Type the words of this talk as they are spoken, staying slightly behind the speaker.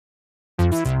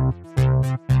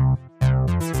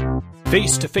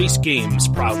Face to Face Games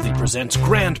proudly presents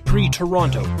Grand Prix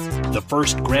Toronto, the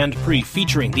first Grand Prix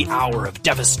featuring the Hour of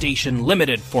Devastation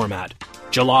limited format,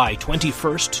 July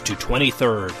 21st to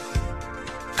 23rd.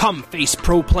 Come face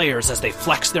pro players as they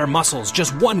flex their muscles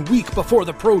just 1 week before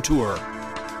the Pro Tour.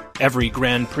 Every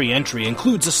Grand Prix entry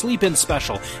includes a sleep-in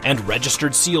special and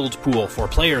registered sealed pool for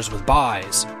players with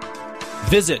buys.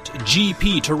 Visit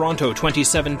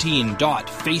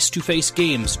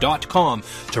gptoronto2017.facetofacegames.com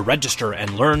to register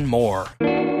and learn more.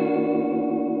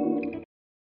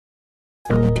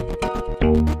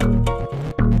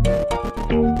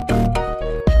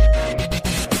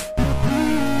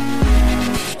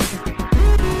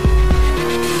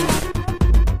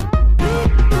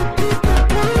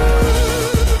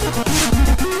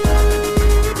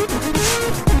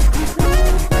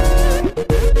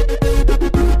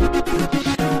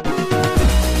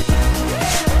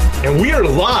 We are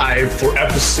live for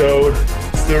episode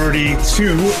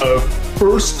 32 of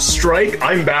First Strike.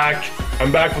 I'm back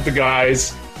with the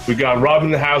guys. We got Rob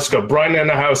in the house, got Brian in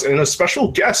the house, and a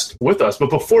special guest with us. But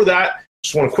before that,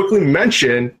 just want to quickly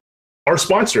mention our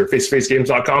sponsor,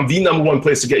 FaceToFaceGames.com, the number one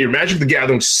place to get your Magic the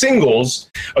Gathering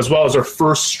singles, as well as our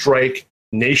First Strike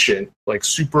Nation. Like,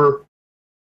 super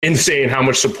insane how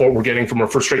much support we're getting from our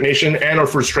First Strike Nation and our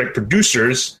First Strike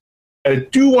producers. I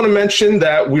do want to mention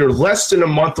that we are less than a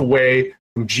month away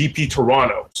from GP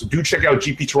Toronto. So do check out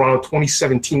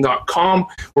gptoronto2017.com,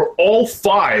 where all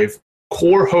 5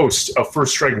 core hosts of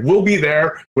First Strike will be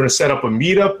there. We're going to set up a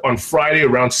meetup on Friday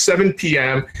around 7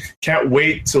 p.m. Can't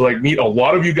wait to meet a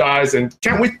lot of you guys, and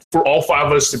can't wait for all 5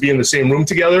 of us to be in the same room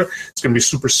together. It's going to be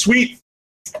super sweet.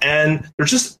 And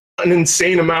there's just an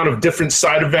insane amount of different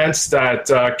side events that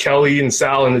Kelly and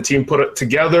Sal and the team put it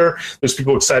together. There's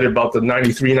people excited about the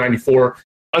 93-94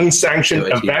 unsanctioned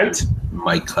event.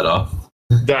 Might cut off.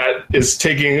 That is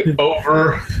taking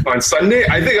over on Sunday.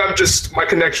 I think my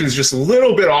connection is just a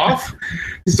little bit off.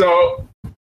 So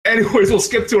anyways, we'll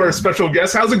skip to our special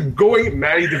guest. How's it going,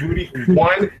 Matty Devuti, who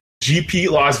won GP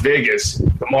Las Vegas,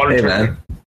 the modern tournament? Man.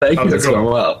 Thank you. It's going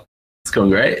well. It's going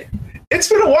great. It's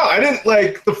been a while. I didn't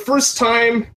the first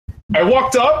time I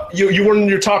walked up, you were in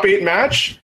your top 8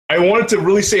 match. I wanted to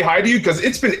really say hi to you because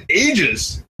it's been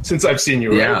ages since I've seen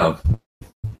you. Right?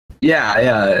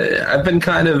 Yeah. I've been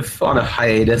kind of on a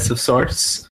hiatus of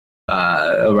sorts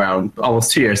around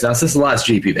almost 2 years now, since the last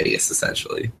GP Vegas,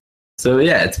 essentially. So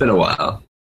yeah, it's been a while.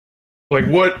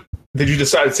 What did you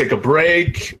decide to take a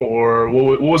break, or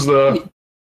what was the?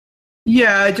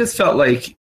 Yeah, I just felt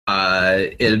like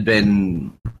it had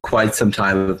been quite some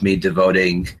time of me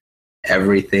devoting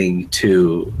everything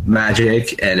to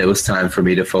Magic, and it was time for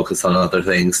me to focus on other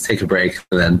things, take a break,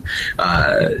 and then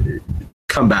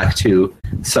come back to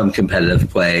some competitive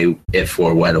play if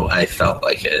or when I felt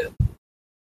like it.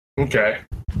 Okay.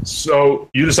 So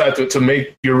you decided to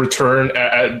make your return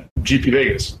at GP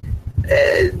Vegas.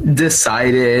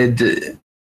 Decided.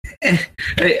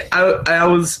 I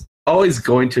was always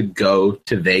going to go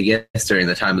to Vegas during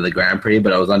the time of the Grand Prix,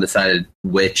 but I was undecided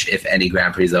which, if any,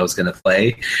 Grand Prix I was going to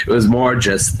play. It was more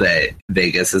just that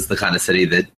Vegas is the kind of city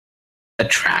that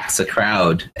attracts a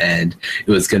crowd, and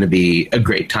it was going to be a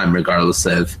great time regardless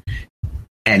of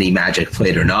any Magic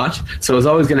played or not. So it was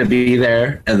always going to be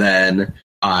there, and then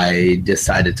I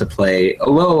decided to play a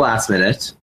little last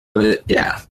minute. But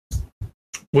yeah.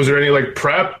 Was there any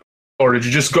prep? Or did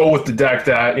you just go with the deck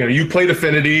that, you played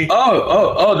Affinity?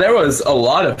 Oh, there was a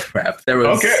lot of prep. There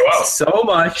was so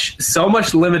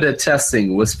much limited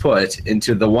testing was put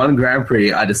into the one Grand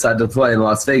Prix I decided to play in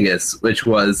Las Vegas, which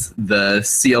was the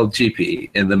sealed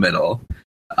GP in the middle.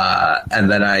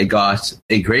 And then I got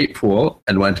a great pool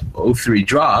and went 0-3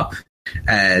 drop.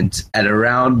 And at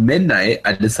around midnight,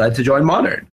 I decided to join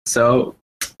Modern. So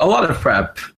a lot of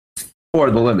prep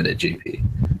for the limited GP.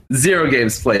 0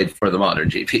 games played for the Modern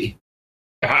GP.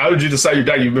 How did you decide your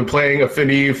deck? You've been playing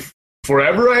Affinity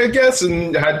forever, I guess,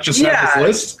 and had this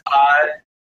list?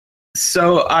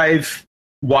 So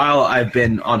while I've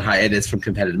been on hiatus from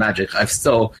competitive Magic, I've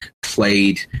still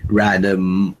played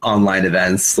random online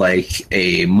events like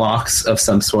a mocks of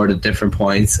some sort at different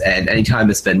points, and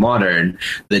anytime it's been Modern,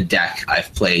 the deck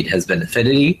I've played has been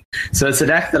Affinity. So it's a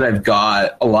deck that I've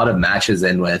got a lot of matches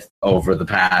in with over the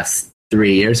past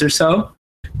 3 years or so,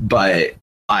 but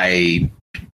I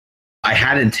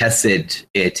hadn't tested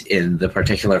it in the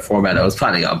particular format I was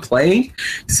planning on playing,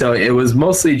 so it was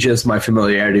mostly just my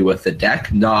familiarity with the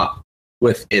deck, not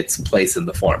with its place in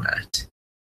the format.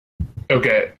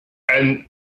 Okay. And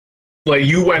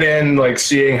you went in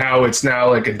seeing how it's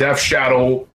now a Death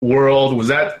Shadow world. Was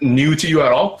that new to you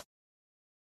at all?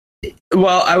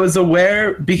 Well, I was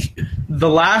aware the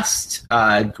last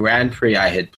Grand Prix I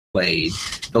had played,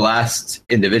 the last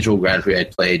individual Grand Prix I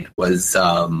played was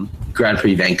Grand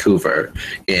Prix Vancouver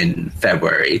in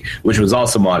February, which was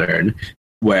also modern,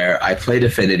 where I played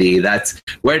Affinity. That's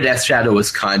where Death Shadow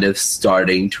was kind of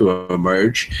starting to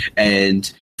emerge.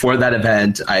 And for that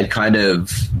event, I'd kind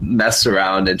of messed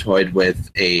around and toyed with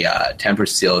a Temper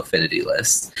Steel Affinity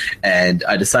list. And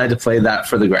I decided to play that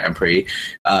for the Grand Prix.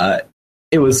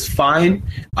 It was fine.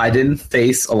 I didn't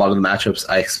face a lot of the matchups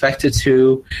I expected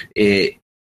to. It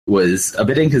was a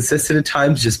bit inconsistent at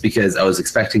times just because I was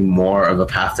expecting more of a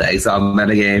Path to Exile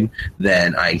metagame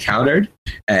than I encountered.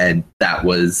 And that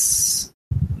was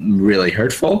really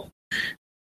hurtful.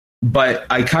 But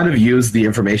I kind of used the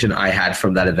information I had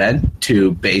from that event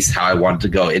to base how I wanted to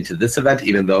go into this event,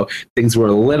 even though things were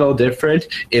a little different.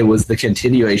 It was the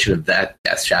continuation of that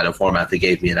Death Shadow format that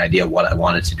gave me an idea of what I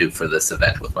wanted to do for this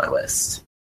event with my list.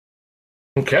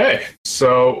 Okay.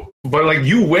 So, but like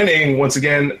you winning, once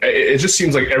again, it just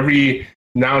seems like every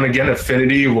now and again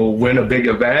Affinity will win a big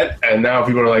event. And now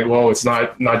people are like, well, it's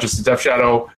not just the Death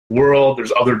Shadow world.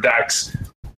 There's other decks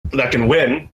that can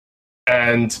win.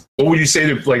 And what would you say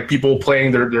to like people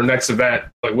playing their next event?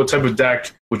 Like, what type of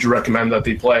deck would you recommend that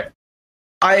they play?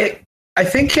 I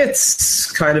think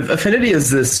it's kind of Affinity is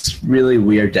this really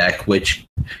weird deck, which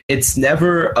it's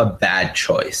never a bad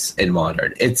choice in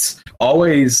Modern. It's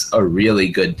always a really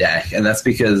good deck, and that's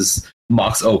because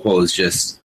Mox Opal is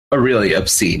just a really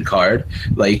obscene card.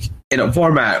 Like in a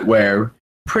format where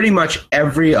pretty much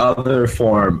every other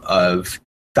form of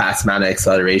fast mana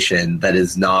acceleration that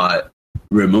is not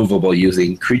removable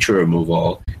using creature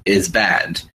removal is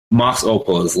banned, Mox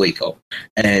Opal is legal.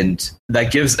 And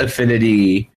that gives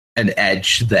Affinity an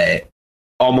edge that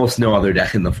almost no other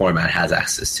deck in the format has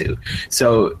access to.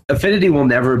 So Affinity will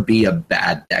never be a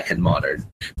bad deck in Modern,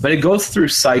 but it goes through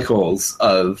cycles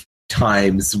of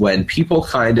times when people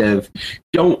kind of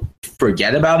don't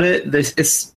forget about it.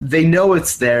 They know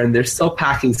it's there and they're still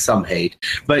packing some hate,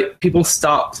 but people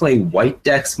stop playing white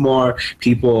decks more.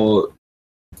 People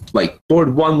like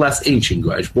board one less Ancient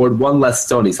Grudge, board one less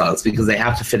Stony Silence because they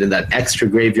have to fit in that extra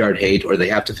graveyard hate or they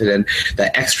have to fit in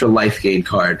that extra life gain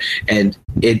card. And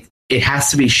it has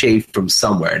to be shaved from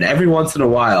somewhere. And every once in a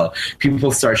while,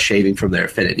 people start shaving from their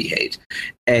Affinity hate.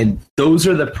 And those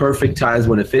are the perfect times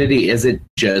when Affinity isn't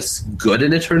just good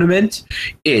in a tournament,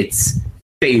 it's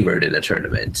favored in a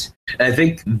tournament. And I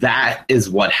think that is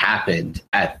what happened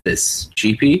at this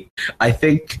GP. I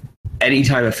think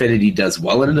anytime Affinity does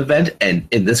well in an event, and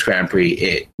in this Grand Prix,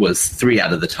 it was 3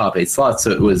 out of the top 8 slots,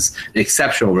 so it was an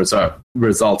exceptional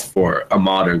result for a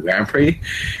Modern Grand Prix.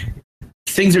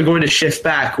 Things are going to shift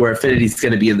back where Affinity is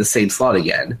going to be in the same slot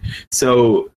again.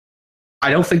 So I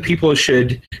don't think people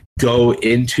should go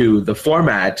into the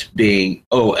format being,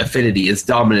 oh, Affinity is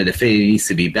dominant, Affinity needs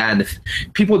to be banned.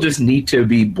 People just need to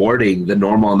be boarding the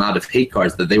normal amount of hate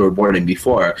cards that they were boarding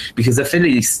before, because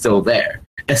Affinity is still there.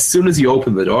 As soon as you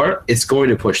open the door, it's going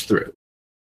to push through.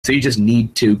 So you just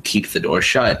need to keep the door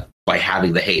shut by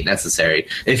having the hate necessary.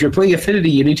 If you're playing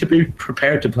Affinity, you need to be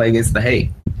prepared to play against the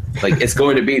hate. Like, it's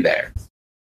going to be there.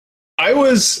 I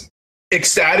was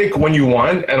ecstatic when you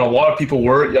won, and a lot of people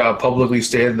were publicly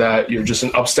stated that you're just an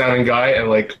upstanding guy and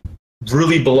like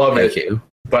really beloved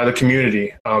by the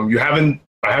community. I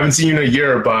haven't seen you in a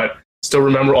year, but still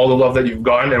remember all the love that you've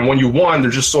gotten. And when you won,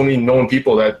 there's just so many known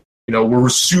people that were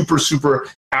super, super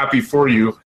happy for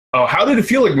you. How did it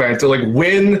feel like, man, to like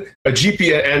win a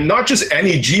GP, and not just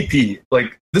any GP?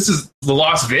 Like, this is the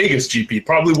Las Vegas GP,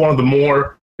 probably one of the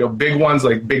more big ones,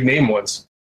 like big name ones.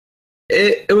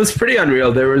 It was pretty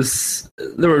unreal. There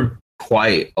were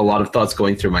quite a lot of thoughts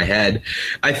going through my head.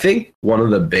 I think one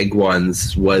of the big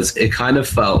ones was it kind of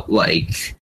felt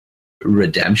like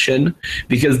redemption,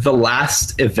 because the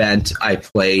last event I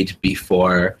played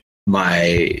before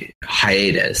my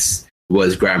hiatus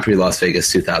was Grand Prix Las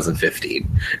Vegas 2015.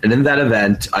 And in that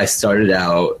event, I started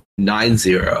out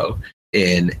 9-0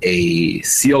 in a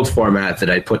sealed format that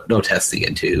I put no testing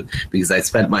into because I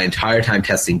spent my entire time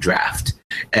testing draft.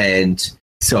 And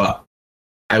so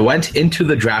I went into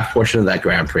the draft portion of that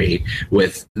Grand Prix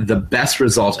with the best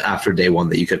result after day one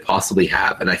that you could possibly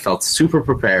have. And I felt super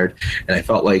prepared, and I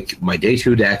felt like my day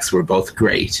 2 decks were both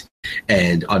great.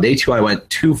 And on day 2, I went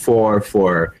 2-4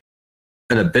 for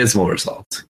an abysmal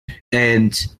result.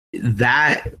 And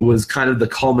that was kind of the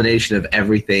culmination of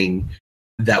everything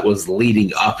that was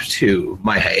leading up to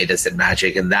my hiatus in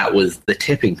Magic, and that was the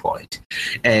tipping point.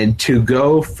 And to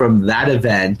go from that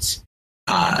event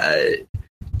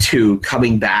to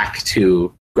coming back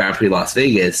to Grand Prix Las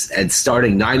Vegas and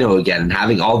starting 9-0 again and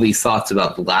having all these thoughts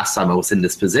about the last time I was in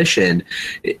this position,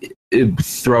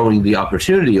 throwing the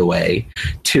opportunity away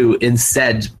to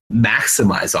instead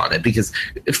maximize on it, because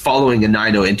following a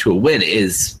 9-0 into a win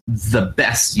is the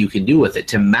best you can do with it,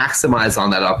 to maximize on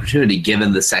that opportunity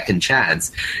given the second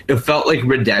chance. It felt like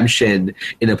redemption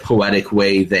in a poetic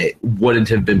way that wouldn't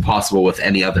have been possible with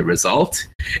any other result.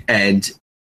 And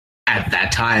at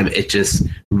that time, it just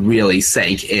really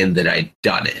sank in that I'd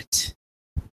done it.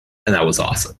 And that was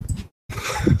awesome.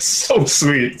 So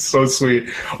sweet. So sweet.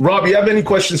 Rob, you have any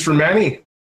questions for Manny?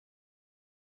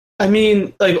 I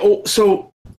mean, like,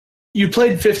 so you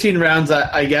played 15 rounds,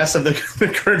 I guess, of the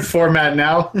current format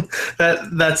now.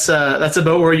 That's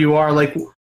about where you are. Like,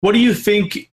 what do you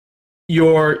think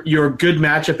your good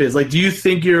matchup is? Like, do you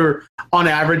think you're on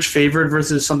average favored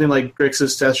versus something like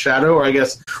Grixis Death Shadow? Or I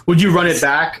guess, would you run it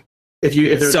back if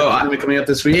there's a tournament coming up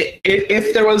this week?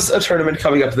 If there was a tournament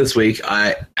coming up this week,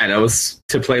 and I was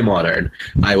to play Modern,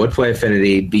 I would play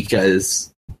Affinity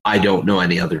because I don't know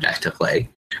any other deck to play.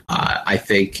 I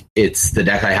think it's the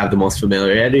deck I have the most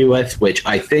familiarity with, which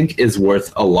I think is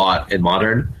worth a lot in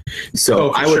Modern. So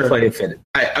I would play Affinity.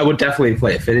 I would definitely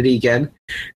play Affinity again.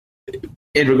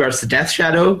 In regards to Death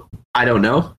Shadow, I don't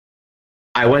know.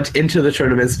 I went into the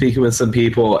tournament speaking with some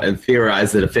people and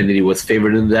theorized that Affinity was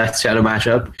favored in the Death Shadow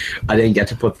matchup. I didn't get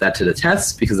to put that to the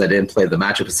test because I didn't play the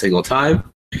matchup a single time.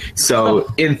 So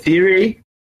in theory,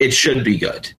 it should be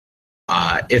good.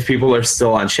 If people are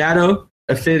still on Shadow,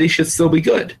 Affinity should still be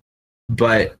good.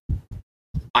 But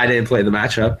I didn't play the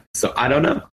matchup, so I don't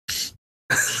know.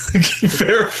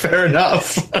 Fair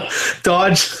enough.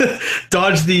 Dodge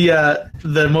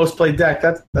the most played deck.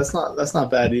 That's not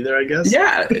bad either, I guess.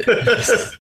 Yeah.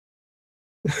 It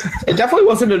definitely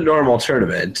wasn't a normal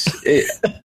tournament.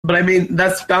 But I mean,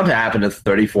 that's bound to happen at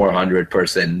 3,400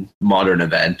 person Modern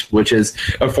event, which is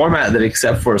a format that,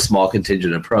 except for a small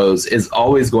contingent of pros, is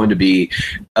always going to be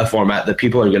a format that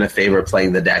people are going to favor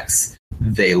playing the decks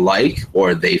they like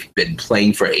or they've been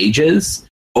playing for ages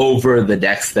over the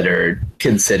decks that are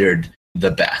considered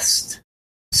the best.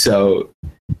 So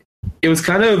it was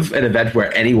kind of an event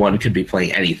where anyone could be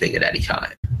playing anything at any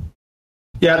time.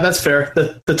 Yeah, that's fair.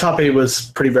 The top 8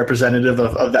 was pretty representative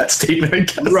of that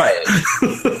statement, I guess. Right.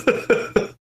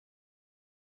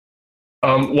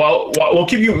 Well, we'll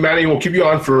keep you, Manny, we'll keep you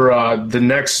on for the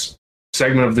next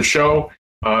segment of the show.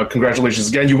 Congratulations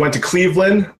again. You went to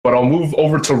Cleveland, but I'll move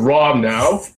over to Rob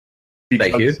now.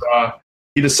 Thank you.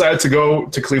 He decided to go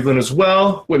to Cleveland as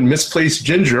well with Misplaced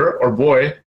Ginger, or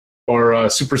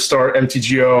Superstar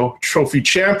MTGO Trophy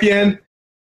Champion.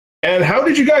 And how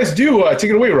did you guys do? Take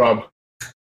it away, Rob.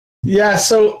 Yeah,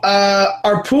 so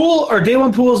our day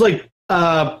one pool is like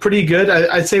pretty good.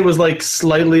 I'd say it was like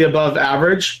slightly above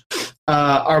average.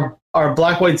 Our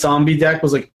black-white zombie deck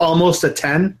was like almost a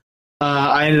 10.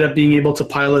 I ended up being able to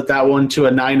pilot that one to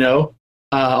a 9-0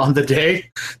 on the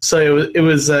day. So it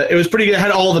was pretty good. It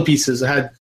had all the pieces. It had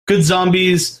good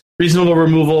zombies, reasonable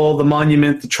removal, the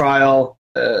monument, the trial,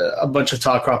 a bunch of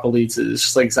top crop elites. It's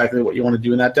just like exactly what you want to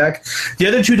do in that deck. The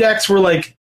other two decks were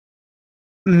like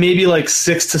maybe like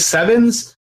 6 to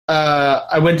 7s.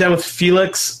 I went down with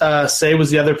Felix. Say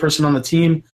was the other person on the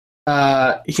team.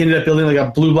 He ended up building like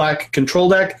a blue-black control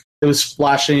deck. It was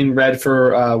splashing red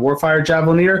for Warfire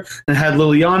Javelineer and had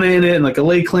Liliana in it and like a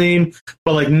lay claim,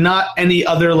 but like not any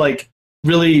other like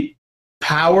really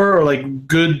power or like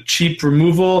good cheap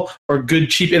removal or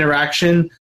good cheap interaction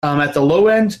at the low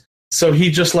end. So he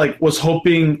just like was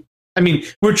hoping. I mean,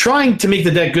 we're trying to make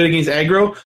the deck good against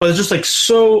aggro, but there's just like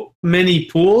so many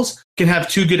pools can have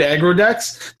two good aggro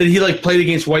decks that he like played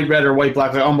against white red or white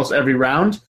black like almost every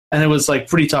round, and it was like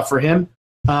pretty tough for him.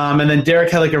 And then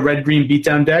Derek had like a red-green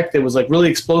beatdown deck that was like really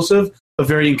explosive, but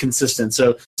very inconsistent.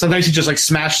 So sometimes he just like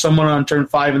smashed someone on turn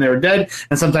 5 and they were dead,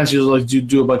 and sometimes he just like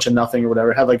do a bunch of nothing or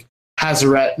whatever. It had like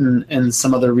Hazaret and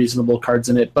some other reasonable cards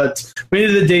in it. But we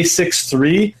ended the day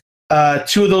 6-3.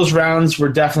 2 of those rounds were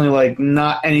definitely like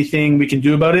not anything we can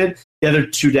do about it. The other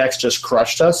 2 decks just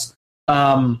crushed us.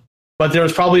 But there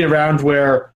was probably a round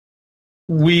where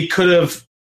we could have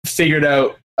figured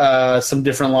out some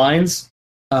different lines.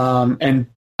 And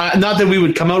not that we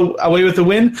would come away with the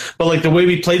win, but like the way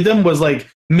we played them was like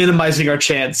minimizing our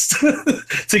chance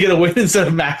to get a win instead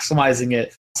of maximizing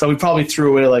it. So we probably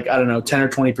threw away like, I don't know, 10 or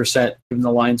 20% given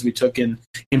the lines we took in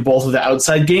both of the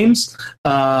outside games,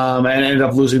 and ended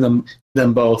up losing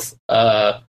them both.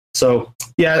 So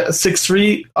yeah,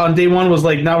 6-3 on day one was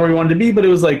like not where we wanted to be, but it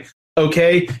was like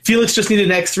okay. Felix just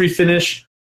needed an X3 finish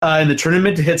in the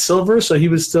tournament to hit silver, so he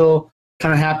was still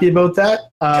kind of happy about that.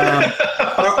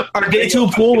 Our day 2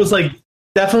 pool was like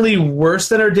definitely worse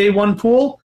than our day 1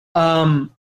 pool,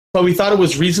 but we thought it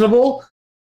was reasonable.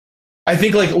 I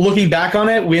think like looking back on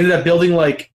it, we ended up building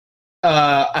like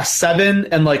a 7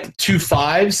 and like 2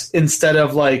 5s instead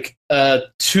of like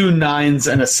 2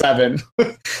 9s and a 7.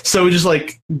 So we just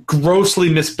like grossly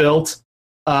misbuilt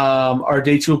our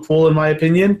day 2 pool, in my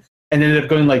opinion, and ended up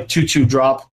going like 2-2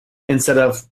 drop instead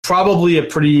of probably a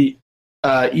pretty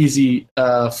easy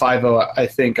 5-0. I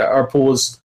think our pool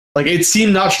was like, it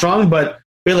seemed not strong, but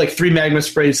we had like 3 Magma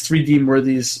Sprays, 3 Deem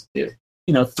Worthies,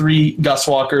 3 Gus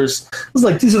Walkers. It was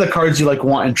like, these are the cards you like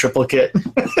want in triplicate.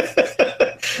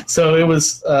 So it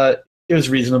was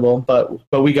reasonable,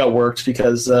 but we got worked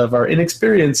because of our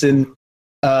inexperience in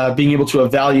being able to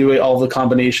evaluate all the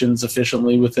combinations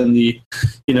efficiently within the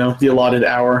allotted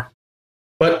hour.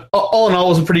 But all in all, it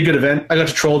was a pretty good event. I got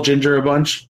to troll Ginger a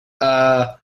bunch,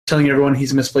 telling everyone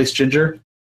he's misplaced Ginger.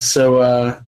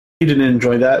 So he didn't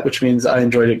enjoy that, which means I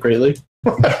enjoyed it greatly.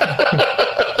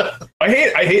 I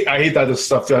hate that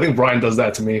stuff too. I think Brian does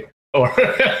that to me, or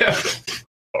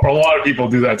a lot of people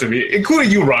do that to me,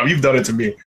 including you, Rob. You've done it to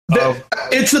me.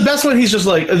 It's the best when he's just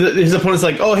like, his opponent's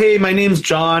like, oh, hey, my name's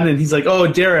John. And he's like, oh,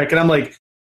 Derek. And I'm like,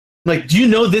 do you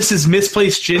know this is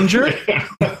misplaced Ginger?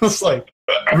 I was like,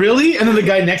 really? And then the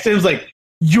guy next to him is like,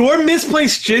 you're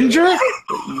misplaced Ginger?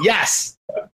 Yes.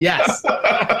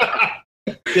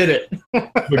 Did it.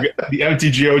 The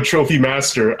MTGO Trophy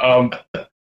Master.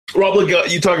 Rob,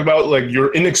 like, you talk about like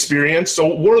your inexperience. So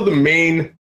what are the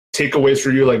main takeaways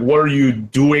for you? Like, what are you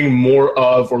doing more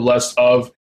of or less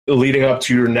of leading up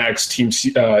to your next Team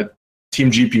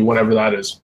GP, whenever that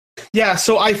is? Yeah,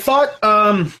 so I thought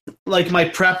like my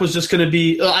prep was just going to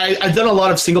be. I've done a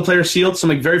lot of single player sealed, so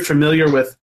I'm like very familiar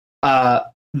with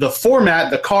the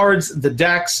format, the cards, the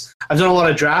decks. I've done a lot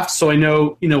of drafts, so I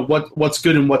know what's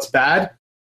good and what's bad.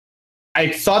 I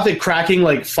thought that cracking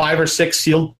like 5 or 6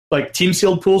 sealed, like team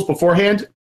sealed pools beforehand,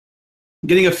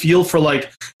 getting a feel for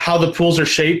like how the pools are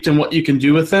shaped and what you can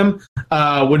do with them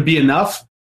would be enough.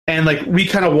 And like we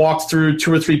kind of walked through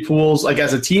 2 or 3 pools like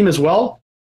as a team as well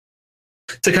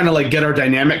to kind of like get our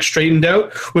dynamic straightened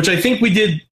out, which I think we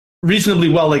did reasonably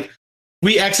well. Like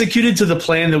we executed to the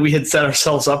plan that we had set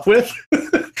ourselves up with.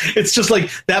 It's just like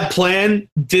that plan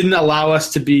didn't allow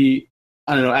us to be,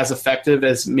 I don't know, as effective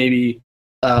as maybe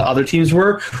other teams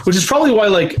were, which is probably why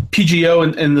like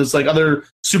PGO and those like other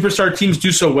superstar teams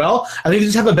do so well. I think they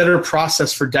just have a better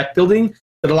process for deck building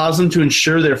that allows them to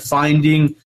ensure they're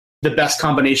finding the best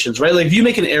combinations, right? Like if you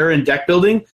make an error in deck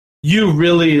building, you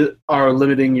really are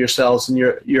limiting yourselves and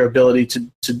your ability to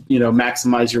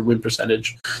maximize your win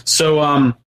percentage.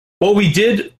 So what we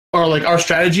did, or like our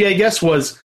strategy, I guess,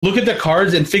 was look at the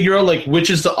cards and figure out like which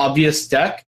is the obvious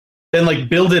deck, then like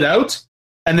build it out,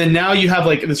 and then now you have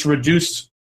like this reduced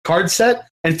card set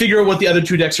and figure out what the other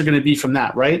 2 decks are going to be from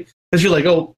that, right? Because you're like,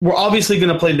 oh, we're obviously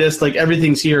going to play this, like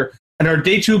everything's here. And our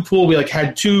day 2 pool, we like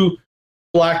had 2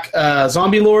 black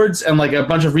zombie lords and like a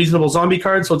bunch of reasonable zombie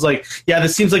cards. So it's like, yeah,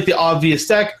 this seems like the obvious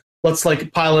deck. Let's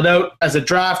like pile it out as a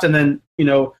draft and then,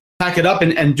 pack it up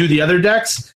and do the other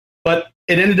decks. But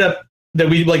it ended up that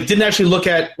we like didn't actually look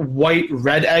at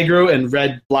white-red aggro and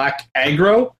red-black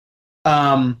aggro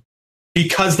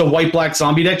because the white-black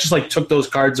zombie deck just like took those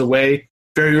cards away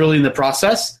very early in the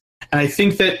process. And I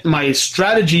think that my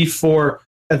strategy for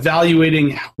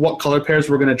evaluating what color pairs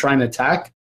we're going to try and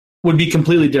attack would be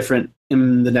completely different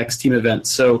in the next team event.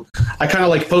 So I kind of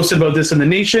like posted about this in the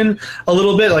Nation a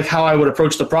little bit, like how I would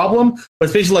approach the problem. But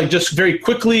it's basically like just very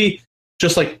quickly,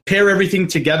 just like pair everything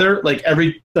together, like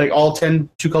all 10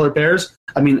 2-color pairs.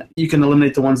 I mean, you can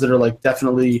eliminate the ones that are like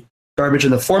definitely garbage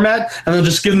in the format, and then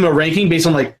just give them a ranking based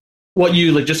on like what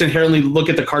you like just inherently look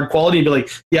at the card quality and be like,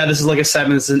 yeah, this is like a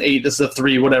 7, this is an 8, this is a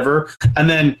 3, whatever. And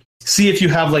then see if you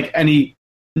have like any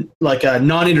like a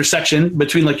non-intersection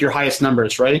between like your highest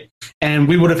numbers, right? And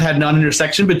we would have had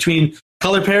non-intersection between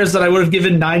color pairs that I would have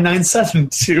given 997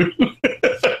 to.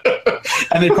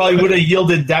 And they probably would have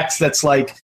yielded decks that's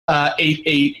like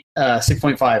 8,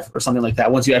 6.5 or something like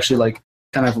that. Once you actually like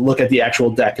kind of look at the actual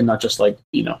deck and not just like,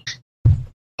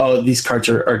 oh, these cards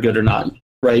are good or not,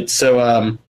 right?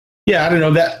 So yeah, I don't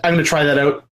know, that I'm going to try that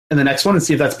out in the next one and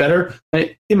see if that's better.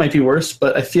 It might be worse,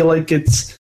 but I feel like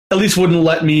it's at least wouldn't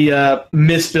let me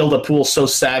misbuild a pool so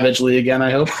savagely again,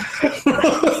 I hope.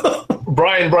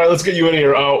 Brian, let's get you in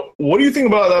here. What do you think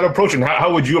about that approach, and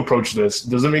how would you approach this?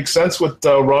 Does it make sense what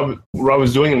Rob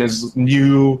is doing in his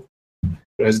new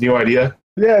idea?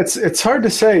 Yeah, it's hard to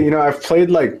say. I've played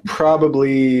like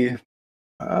probably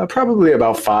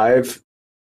about 5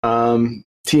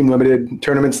 team limited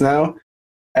tournaments now,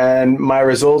 and my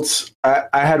results. I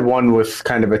had one with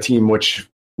kind of a team which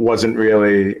wasn't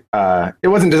really. It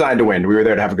wasn't designed to win. We were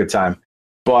there to have a good time,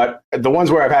 but the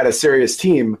ones where I've had a serious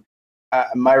team,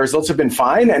 my results have been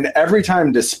fine, and every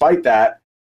time, despite that,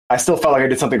 I still felt like I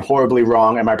did something horribly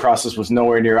wrong and my process was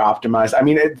nowhere near optimized. I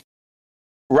mean,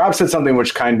 Rob said something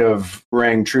which kind of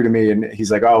rang true to me, and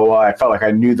he's like, "Oh, well, I felt like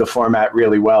I knew the format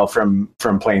really well from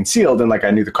playing sealed, and like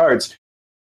I knew the cards,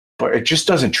 but it just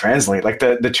doesn't translate. Like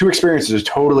the two experiences are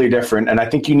totally different, and I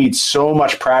think you need so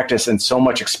much practice and so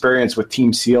much experience with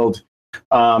team sealed.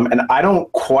 And I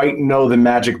don't quite know the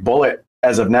magic bullet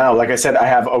as of now. Like I said, I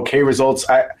have okay results.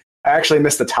 I actually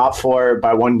missed the top 4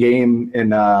 by 1 game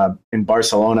in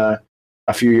Barcelona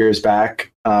a few years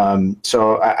back.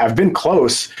 So I've been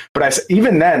close, but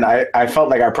even then I felt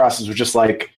like our process was just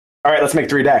like, all right, let's make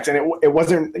 3 decks. And it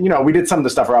wasn't, we did some of the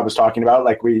stuff Rob was talking about.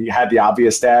 Like we had the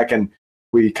obvious deck and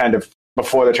we kind of,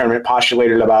 before the tournament,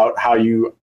 postulated about how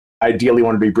you ideally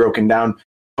want to be broken down.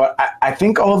 But I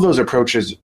think all of those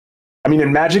approaches, I mean,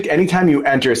 in Magic, anytime you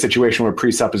enter a situation with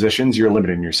presuppositions, you're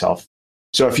limiting yourself.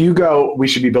 So if you go, we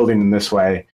should be building in this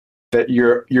way, that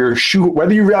you're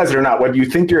whether you realize it or not, whether you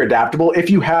think you're adaptable, if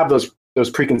you have those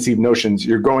preconceived notions,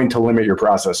 you're going to limit your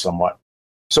process somewhat.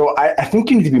 So I think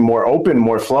you need to be more open,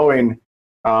 more flowing,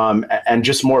 and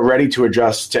just more ready to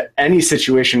adjust to any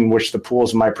situation which the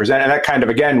pools might present. And that kind of,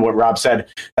 again, what Rob said,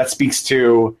 that speaks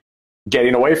to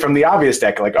getting away from the obvious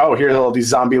deck. Like, oh, here's all these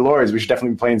zombie lords. We should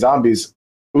definitely be playing zombies.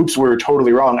 Oops, we're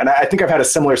totally wrong. And I think I've had a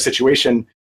similar situation.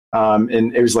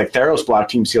 And it was like Theros block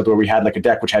team sealed, where we had like a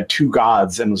deck which had 2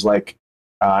 gods and was like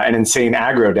an insane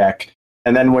aggro deck.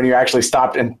 And then when you actually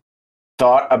stopped and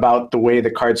thought about the way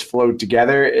the cards flowed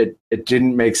together, it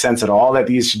didn't make sense at all that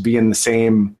these should be in the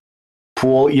same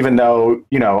pool, even though,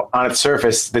 on its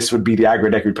surface, this would be the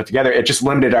aggro deck we put together. It just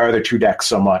limited our other 2 decks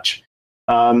so much.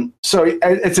 So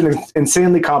it's an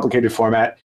insanely complicated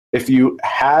format. If you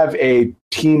have a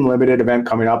team limited event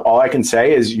coming up, all I can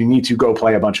say is you need to go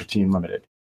play a bunch of team limited.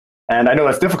 And I know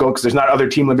that's difficult because there's not other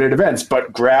team limited events,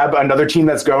 but grab another team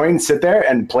that's going, sit there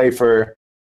and play for,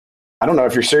 I don't know,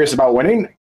 if you're serious about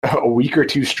winning, a week or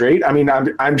 2 straight. I mean,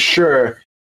 I'm sure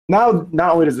now,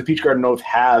 not only does the Peach Garden Oath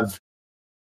have,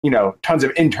 tons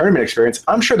of in-tournament experience,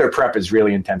 I'm sure their prep is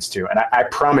really intense too. And I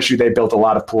promise you they built a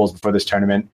lot of pools before this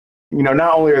tournament.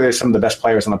 Not only are they some of the best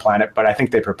players on the planet, but I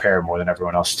think they prepare more than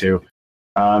everyone else too.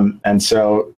 And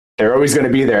so they're always going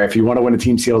to be there. If you want to win a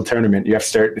team sealed tournament, you have to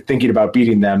start thinking about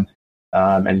beating them.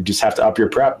 And you just have to up your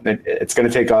prep. It's going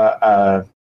to take a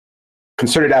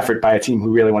concerted effort by a team who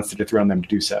really wants to dethrone them to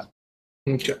do so.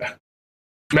 Okay.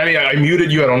 Manny, I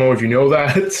muted you. I don't know if you know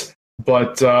that,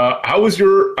 but how was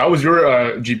your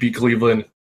GP Cleveland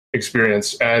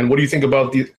experience? And what do you think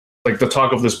about the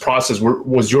talk of this process?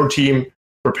 Was your team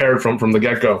prepared from the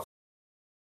get-go?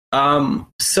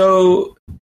 So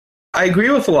I agree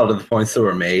with a lot of the points that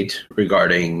were made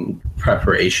regarding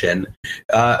preparation.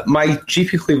 My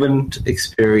GP Cleveland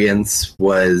experience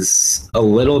was a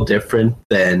little different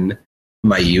than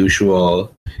my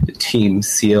usual team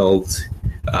sealed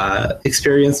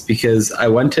experience because I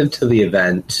went into the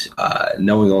event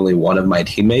knowing only one of my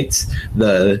teammates.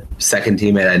 The second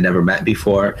teammate I'd never met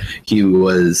before. He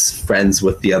was friends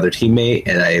with the other teammate,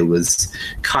 and I was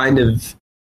kind of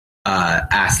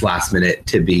asked last minute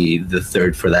to be the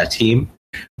third for that team.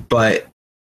 But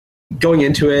going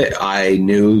into it, I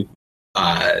knew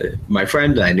my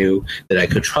friend, and I knew that I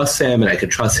could trust him and I could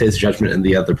trust his judgment and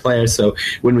the other players. So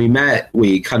when we met,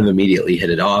 we kind of immediately hit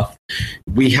it off.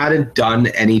 We hadn't done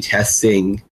any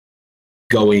testing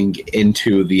going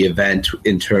into the event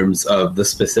in terms of the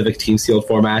specific team seal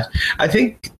format. I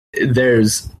think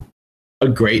there's a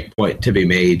great point to be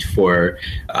made for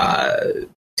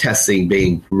testing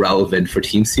being relevant for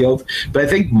team sealed, but I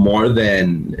think more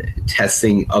than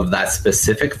testing of that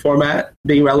specific format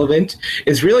being relevant,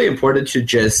 it's really important to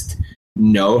just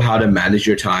know how to manage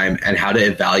your time and how to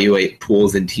evaluate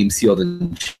pools in team sealed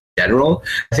in general.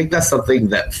 I think that's something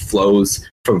that flows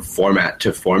from format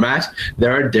to format.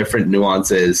 There are different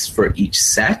nuances for each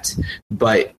set,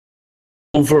 but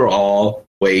overall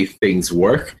way things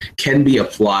work can be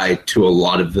applied to a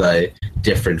lot of the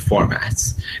different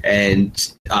formats.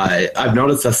 And I've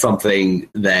noticed that's something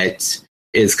that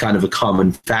is kind of a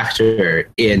common factor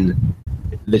in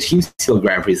the Team Sealed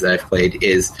Grand Prix that I've played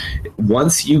is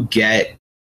once you get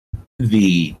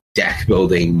the deck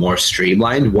building more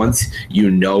streamlined, once you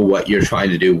know what you're trying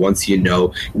to do, once you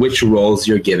know which roles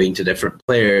you're giving to different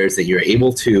players, that you're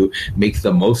able to make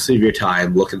the most of your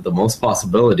time, look at the most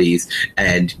possibilities,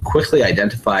 and quickly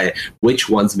identify which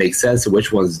ones make sense and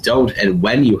which ones don't, and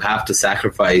when you have to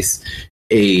sacrifice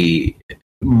a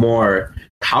more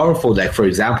powerful deck, for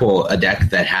example, a deck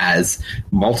that has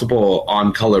multiple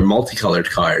on-color, multicolored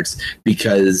cards,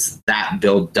 because that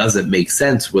build doesn't make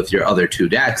sense with your other two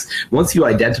decks. Once you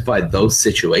identify those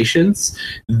situations,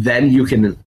 then you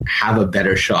can have a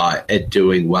better shot at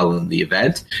doing well in the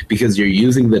event because you're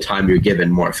using the time you're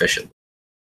given more efficiently.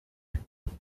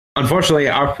 Unfortunately,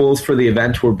 our pools for the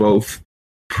event were both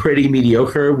pretty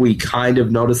mediocre. We kind of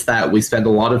noticed that. We spent a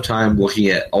lot of time looking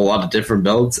at a lot of different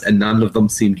builds, and none of them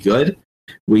seemed good.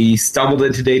 We stumbled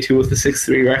into day 2 with a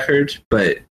 6-3 record,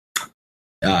 but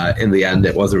in the end,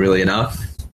 it wasn't really enough.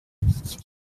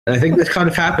 And I think this kind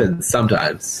of happens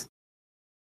sometimes.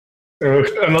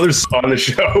 Another on the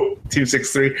show, Team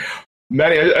 6-3.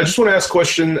 Manny, I just want to ask a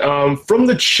question from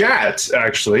the chat,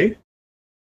 actually.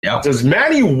 Yeah. Does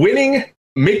Manny winning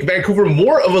make Vancouver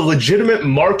more of a legitimate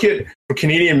market for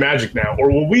Canadian Magic now,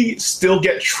 or will we still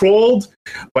get trolled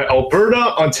by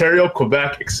Alberta, Ontario,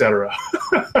 Quebec, etc.?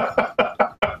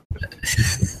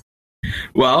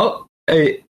 Well,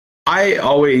 I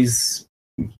always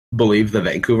believe that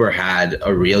Vancouver had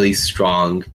a really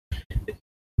strong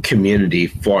community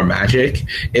for Magic.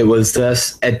 It was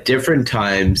just at different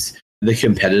times the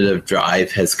competitive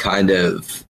drive has kind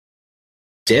of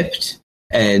dipped.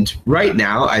 And right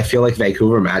now, I feel like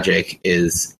Vancouver Magic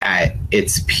is at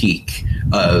its peak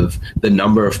of the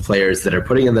number of players that are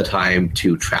putting in the time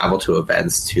to travel to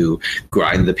events, to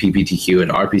grind the PPTQ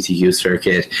and RPTQ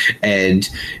circuit. And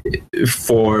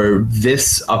for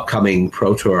this upcoming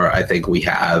Pro Tour, I think we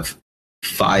have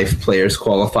 5 players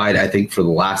qualified. I think for the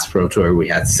last Pro Tour, we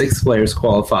had 6 players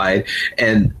qualified.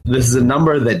 And this is a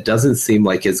number that doesn't seem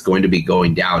like it's going to be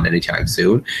going down anytime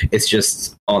soon. It's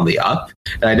just on the up.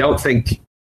 And I don't think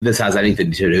this has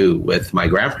anything to do with my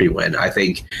Grand Prix win. I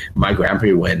think my Grand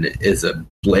Prix win is a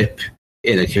blip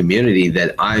in a community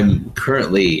that I'm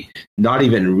currently not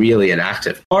even really an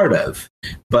active part of.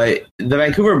 But the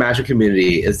Vancouver Magic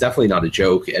community is definitely not a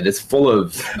joke, and it's full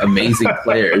of amazing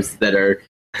players that are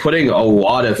putting a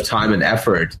lot of time and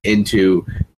effort into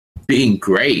being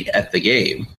great at the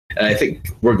game. And I think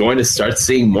we're going to start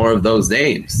seeing more of those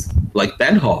names, like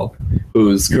Ben Hall,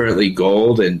 who's currently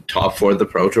gold and top 4 of the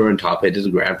Pro Tour and top 8 of the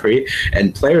Grand Prix.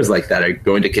 And players like that are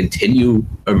going to continue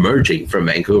emerging from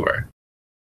Vancouver.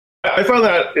 I found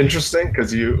that interesting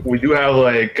because we do have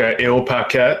like A.O.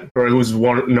 Paquette, who's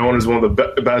known as one of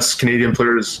the best Canadian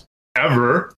players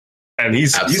ever, and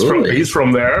he's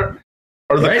from there.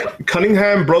 Are the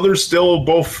Cunningham brothers still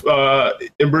both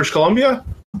in British Columbia?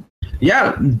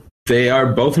 Yeah, they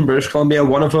are both in British Columbia.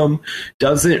 One of them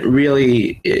doesn't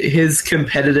really. His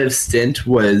competitive stint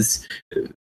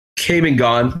came and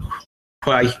gone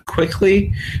quite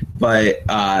quickly, but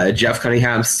Jeff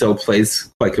Cunningham still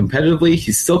plays quite competitively.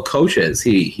 He still coaches.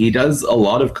 He does a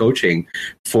lot of coaching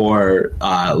for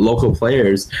local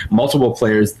players. Multiple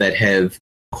players that have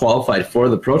qualified for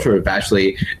the Pro Tour have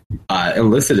actually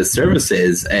enlisted his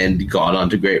services and gone on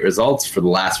to great results. For the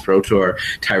last Pro Tour,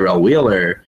 Tyrell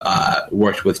Wheeler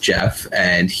worked with Jeff,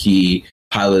 and he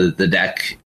piloted the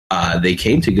deck. They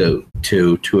came to go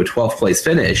to a 12th place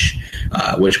finish,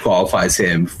 which qualifies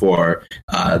him for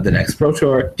the next Pro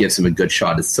Tour, gives him a good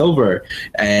shot at silver,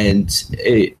 and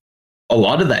a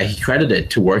lot of that he credited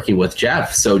to working with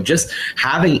Jeff. So just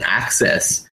having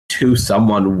access to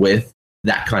someone with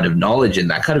that kind of knowledge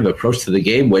and that kind of approach to the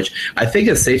game, which I think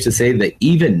is safe to say that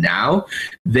even now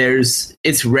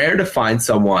it's rare to find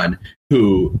someone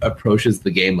who approaches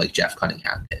the game like Jeff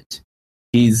Cunningham did.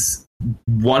 He's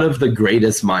one of the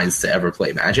greatest minds to ever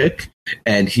play Magic,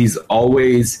 and he's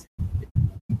always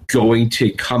going to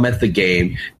come at the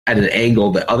game at an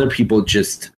angle that other people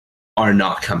just are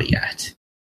not coming at.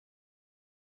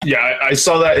 Yeah, I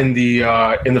saw that in the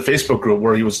Facebook group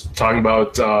where he was talking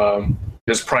about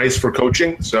his price for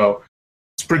coaching. So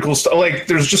it's pretty cool stuff. Like,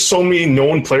 there's just so many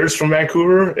known players from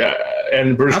Vancouver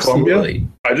and British Columbia.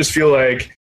 I just feel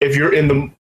like if you're in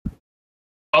the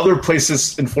other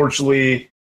places, unfortunately,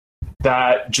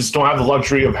 that just don't have the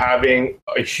luxury of having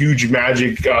a huge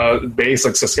Magic base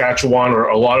like Saskatchewan or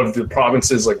a lot of the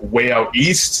provinces like way out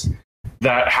east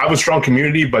that have a strong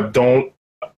community but don't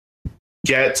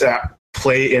get to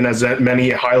play in as many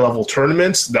high-level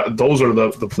tournaments, those are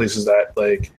the places that,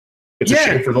 like, it's a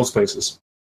shame for those places.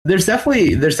 There's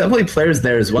definitely players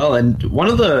there as well. And one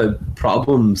of the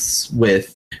problems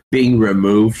with being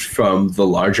removed from the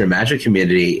larger Magic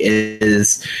community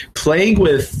is playing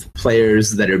with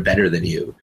players that are better than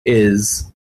you is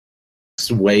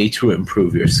a way to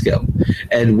improve your skill.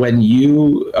 And when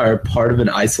you are part of an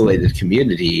isolated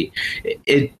community,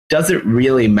 it doesn't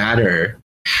really matter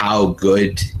how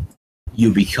good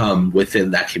you become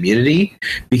within that community,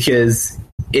 because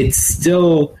it's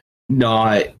still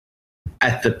not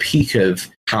at the peak of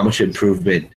how much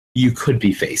improvement you could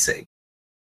be facing.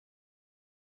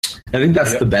 I think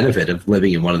that's the benefit of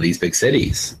living in one of these big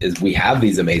cities, is we have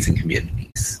these amazing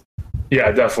communities.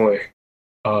 Yeah, definitely.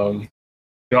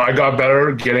 I got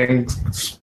better getting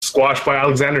squashed by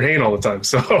Alexander Hayne all the time.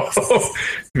 So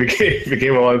it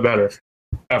became a lot better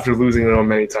after losing it on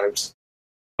many times.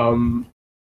 Rob,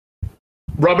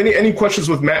 any questions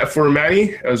for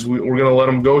Manny as we're going to let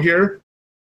him go here?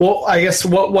 Well, I guess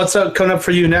what's coming up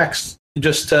for you next?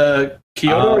 Just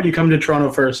Kyoto, or do you come to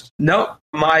Toronto first? No,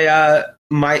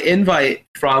 my invite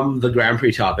from the Grand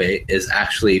Prix Top 8 is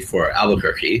actually for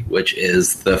Albuquerque, which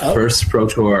is the first Pro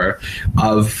Tour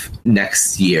of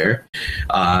next year.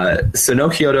 So no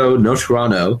Kyoto, no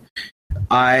Toronto.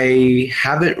 I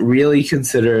haven't really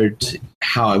considered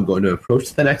how I'm going to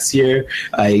approach the next year.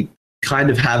 I kind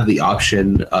of have the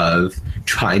option of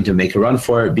trying to make a run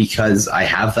for it because I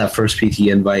have that first PT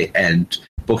invite and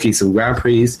booking some Grand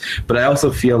Prix, but I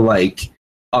also feel like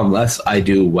unless I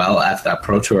do well at that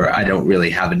Pro Tour, I don't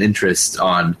really have an interest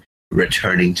on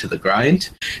returning to the grind.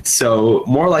 So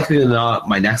more likely than not,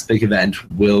 my next big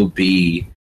event will be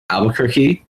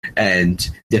Albuquerque, and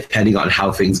depending on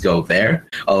how things go there,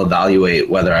 I'll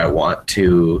evaluate whether I want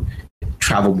to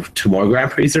travel to more Grand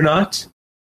Prix or not.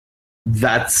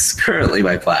 That's currently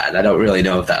my plan. I don't really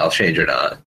know if that'll change or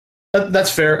not.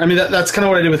 That's fair. I mean, that's kind of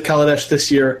what I did with Kaladesh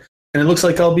this year. And it looks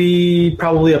like I'll be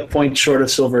probably a point short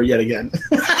of silver yet again.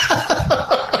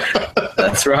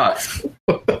 That's rough.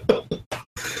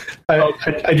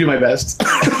 I do my best.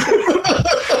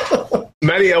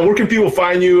 Manny, where can people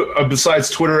find you besides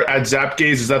Twitter at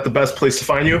Zapgaze? Is that the best place to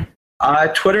find you?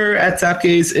 Twitter at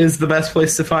Zapgaze is the best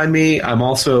place to find me. I'm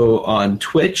also on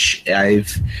Twitch.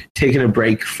 I've taken a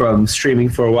break from streaming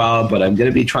for a while, but I'm going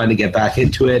to be trying to get back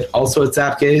into it. Also at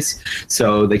Zapgaze,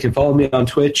 so they can follow me on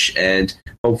Twitch and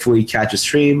hopefully catch a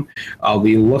stream. I'll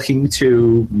be looking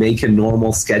to make a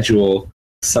normal schedule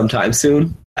sometime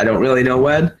soon. I don't really know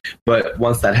when, but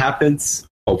once that happens,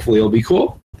 hopefully it'll be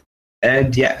cool.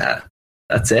 And yeah,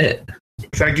 that's it.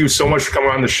 Thank you so much for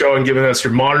coming on the show and giving us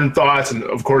your modern thoughts and,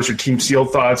 of course, your Team Seal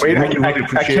thoughts. Wait,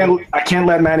 I can't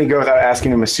let Manny go without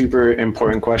asking him a super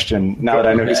important question now that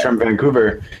I know he's from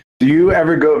Vancouver. Do you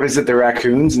ever go visit the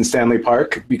raccoons in Stanley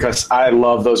Park? Because I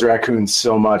love those raccoons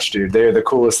so much, dude. They're the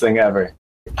coolest thing ever.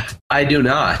 I do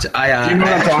not. Do you know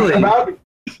what I'm talking about?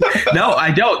 No,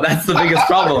 I don't. That's the biggest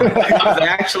problem. I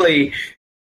actually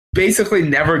basically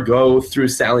never go through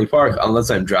Stanley Park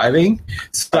unless I'm driving.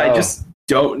 So I just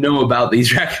don't know about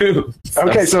these raccoons.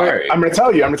 Okay, so I'm going to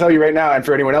tell you right now, and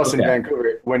for anyone else in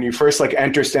Vancouver, when you first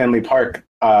enter Stanley Park,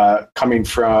 coming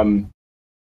from,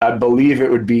 I believe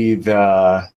it would be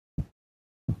the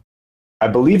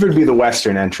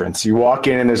western entrance. You walk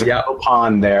in and there's a little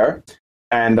pond there,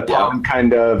 and the pond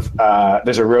kind of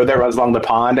there's a road that runs along the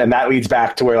pond, and that leads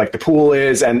back to where like the pool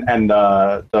is and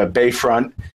the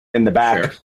bayfront in the back.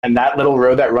 Sure. And that little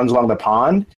road that runs along the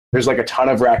pond, there's like a ton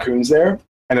of raccoons there.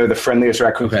 And they're the friendliest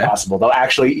raccoons possible. They'll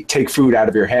actually take food out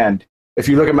of your hand. If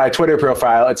you look at my Twitter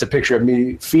profile, it's a picture of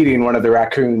me feeding one of the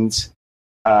raccoons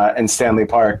in Stanley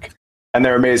Park. And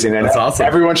they're amazing. And that's awesome.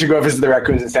 Everyone should go visit the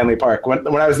raccoons in Stanley Park.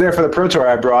 When I was there for the Pro Tour,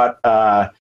 I brought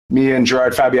me and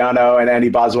Gerard Fabiano and Andy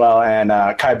Boswell and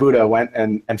Kai Buda went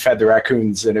and fed the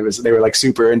raccoons. And they were like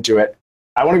super into it.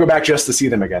 I want to go back just to see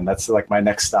them again. That's like my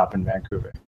next stop in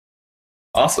Vancouver.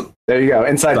 Awesome. There you go.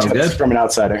 Inside tips from an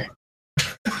outsider.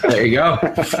 There you go.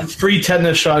 Free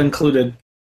tetanus shot included.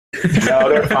 No,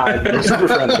 they're fine. They're super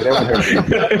friendly. They won't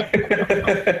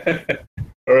hurt you.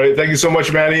 All right. Thank you so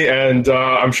much, Manny. And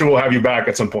I'm sure we'll have you back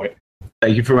at some point.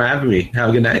 Thank you for having me. Have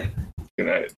a good night. Good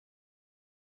night.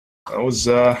 That was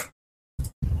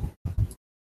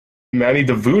Manny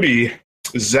Davuti,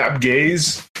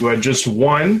 Zapgaze, who had just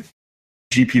won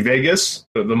GP Vegas,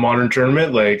 the modern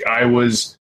tournament. Like, I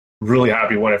was really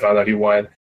happy when I found out he won.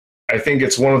 I think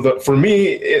it's one of the, for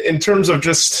me, in terms of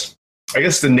just, I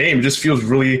guess the name just feels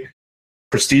really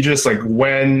prestigious. Like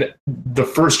when the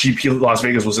first GP Las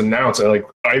Vegas was announced, I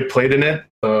played in it,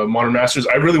 the Modern Masters.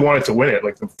 I really wanted to win it,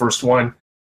 like the first one.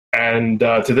 And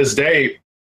to this day,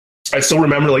 I still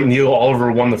remember like Neil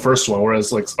Oliver won the first one,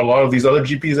 whereas like a lot of these other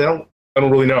GPs, I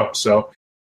don't really know. So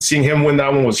seeing him win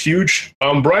that one was huge.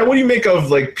 Brian, what do you make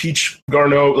of like Peach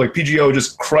Garneau, like PGO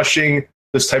just crushing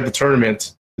this type of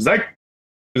tournament? Is that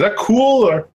cool?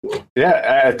 Or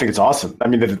yeah, I think it's awesome. I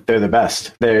mean, they're the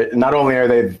best. They're not only are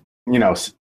they,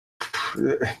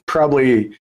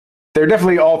 probably they're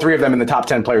definitely all three of them in the top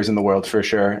 10 players in the world for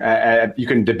sure. You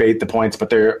can debate the points, but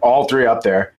they're all three up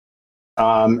there.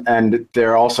 And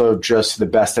they're also just the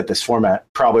best at this format,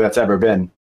 probably that's ever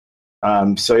been.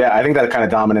 So yeah, I think that kind of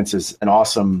dominance is an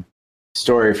awesome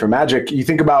story for Magic. You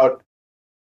think about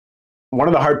one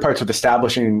of the hard parts with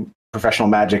establishing professional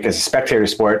Magic as a spectator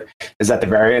sport is that the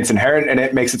variance inherent, and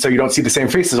it makes it so you don't see the same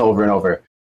faces over and over.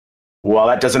 well,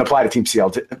 that doesn't apply to Team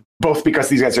Sealed, both because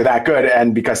these guys are that good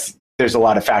and because there's a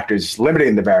lot of factors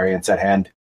limiting the variance at hand.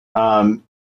 I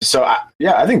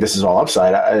think this is all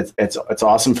upside. It's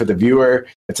awesome for the viewer.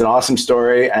 It's an awesome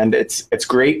story, and it's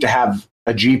great to have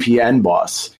a GPN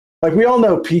boss. Like, we all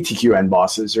know PTQN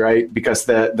bosses, right? Because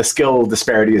the skill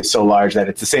disparity is so large that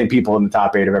it's the same people in the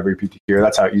top 8 of every PTQ.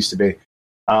 That's how it used to be.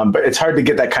 But it's hard to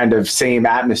get that kind of same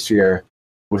atmosphere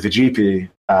with a GP.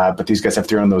 But these guys have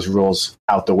thrown those rules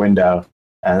out the window.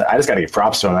 And I just got to give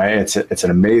props to them. Right? It's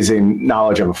an amazing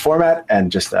knowledge of a format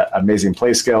and just an amazing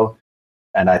play skill.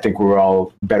 And I think we're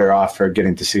all better off for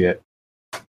getting to see it.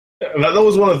 That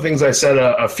was one of the things I said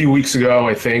a few weeks ago,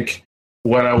 I think,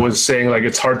 when I was saying, like,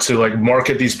 it's hard to, like,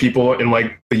 market these people in,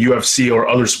 like, the UFC or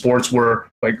other sports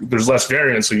where, like, there's less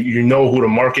variance. So you know who to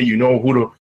market, you know who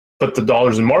to put the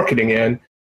dollars in marketing in.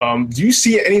 Do you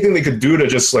see anything they could do to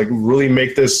just, like, really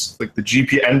make this, like, the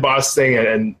GPN boss thing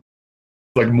and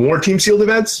like, more Team Sealed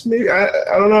events? Maybe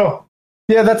I don't know.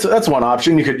 Yeah, that's one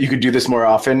option. You could do this more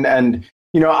often. And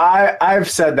I've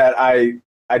said that I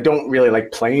don't really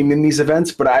like playing in these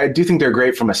events, but I do think they're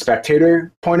great from a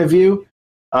spectator point of view.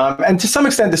 And to some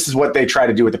extent, this is what they try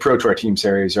to do with the Pro Tour Team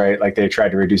Series, right? Like, they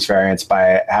tried to reduce variance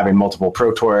by having multiple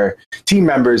Pro Tour team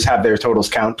members have their totals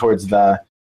count towards the,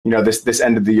 this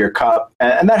end of the year cup.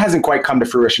 And that hasn't quite come to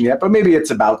fruition yet, but maybe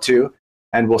it's about to,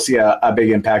 and we'll see a big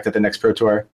impact at the next Pro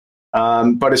Tour.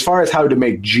 But as far as how to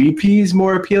make GPs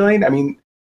more appealing, I mean,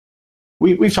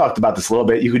 we've talked about this a little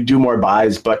bit. You could do more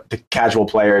buys, but the casual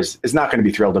players is not going to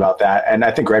be thrilled about that, and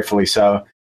I think rightfully so.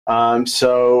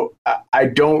 So I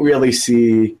don't really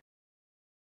see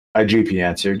a GP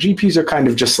answer. GPs are kind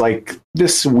of just like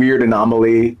this weird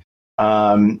anomaly.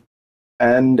 And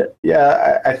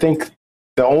yeah, I think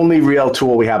the only real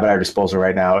tool we have at our disposal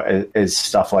right now is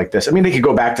stuff like this. I mean, they could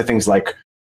go back to things like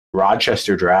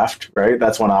Rochester Draft, right?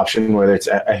 That's one option where it's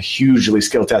a hugely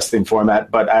skill testing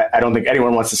format, but I don't think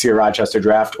anyone wants to see a Rochester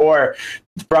Draft, or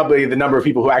probably the number of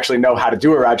people who actually know how to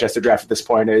do a Rochester Draft at this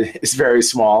point is very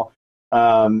small.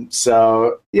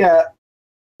 So yeah,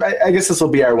 I guess this will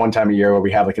be our one time a year where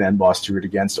we have like an end boss to root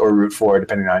against or root for,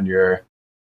 depending on your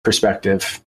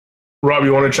perspective. Rob,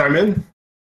 you want to chime in?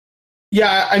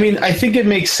 Yeah, I mean, I think it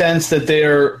makes sense that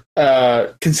they're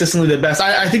consistently the best.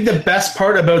 I think the best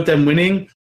part about them winning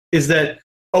is that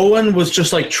Owen was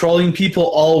just like trolling people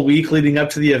all week leading up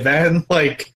to the event.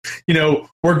 Like,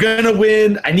 we're going to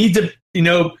win. I need to,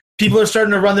 people are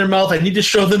starting to run their mouth. I need to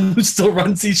show them who still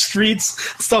runs these streets,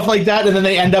 stuff like that. And then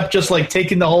they end up just like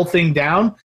taking the whole thing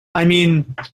down. I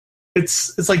mean,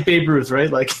 it's like Babe Ruth, right?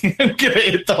 Like, I'm going to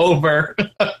hit the over.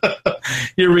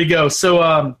 Here we go. So,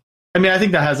 I mean, I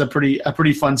think that has a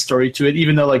pretty fun story to it,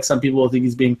 even though like some people will think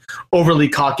he's being overly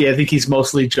cocky. I think he's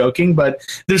mostly joking, but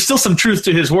there's still some truth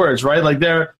to his words, right? Like,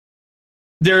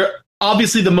 they're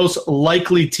obviously the most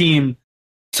likely team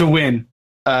to win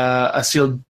a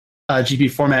sealed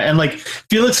GP format. And like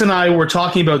Felix and I were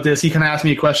talking about this, he kind of asked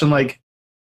me a question like,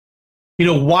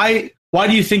 why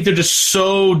do you think they're just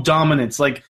so dominant?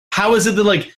 Like, how is it that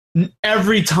like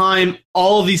every time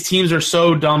all of these teams are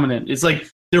so dominant? It's like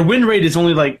their win rate is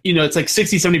only like, it's like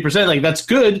 60, 70%. Like, that's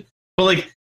good. But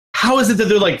like, how is it that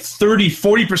they're like 30,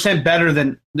 40% better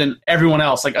than everyone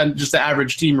else? Like, just the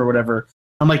average team or whatever.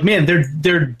 I'm like, man,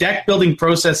 their deck building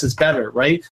process is better,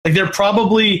 right? Like, they're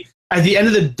probably, at the end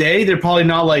of the day, they're probably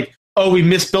not like, oh, we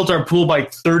misbuilt our pool by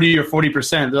 30 or 40%.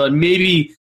 They're like,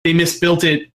 maybe they misbuilt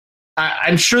it.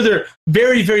 I'm sure they're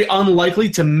very, very unlikely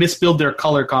to misbuild their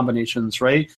color combinations,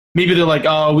 right? Maybe they're like,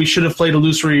 oh, we should have played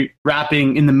illusory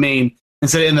wrapping in the main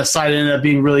instead in the side. It ended up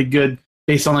being really good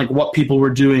based on like what people were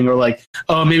doing, or like,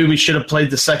 oh, maybe we should have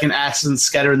played the second Axis and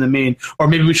Scatter in the main, or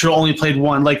maybe we should have only played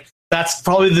one. Like, that's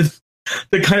probably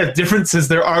the kind of differences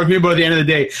they're arguing about at the end of the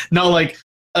day. Not like,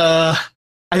 I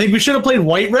think we should have played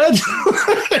white red,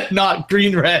 not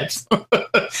green red.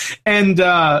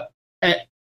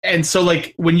 And so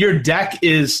like when your deck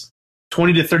is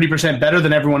 20 to 30% better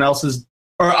than everyone else's,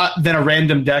 or than a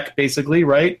random deck, basically,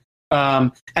 right?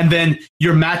 And then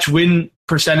your match win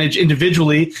percentage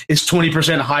individually is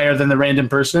 20% higher than the random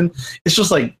person. It's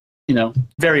just like,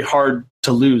 very hard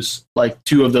to lose like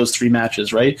 2 of those 3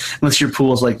 matches, right? Unless your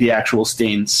pool is like the actual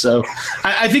stains. So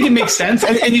I think it makes sense.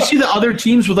 And you see the other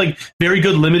teams with like very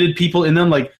good limited people in them,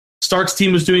 like Stark's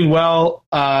team was doing well,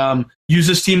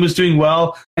 Yuza's team was doing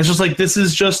well. And it's just like, this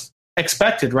is just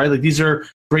expected, right? Like, these are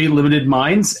great limited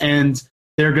minds, and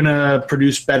they're going to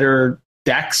produce better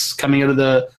decks coming out of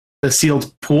the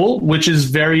sealed pool, which is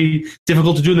very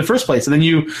difficult to do in the first place. And then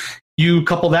you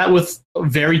couple that with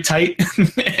very tight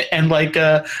and like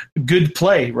good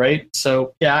play, right?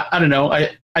 So yeah, I don't know.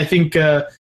 I think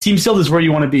Team Sealed is where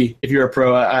you want to be if you're a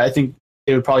pro. I think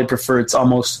they would probably prefer it's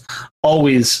almost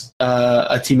always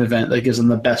a team event that gives them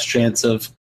the best chance of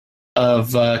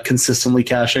consistently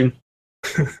cashing.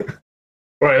 All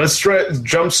right, let's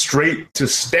jump straight to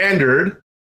standard,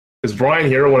 because Brian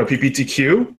here won a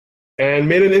PPTQ and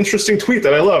made an interesting tweet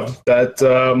that I loved, that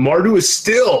Mardu is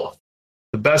still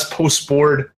the best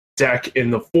post-board deck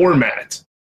in the format.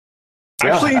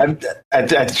 Actually,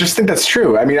 I just think that's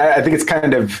true. I mean, I actually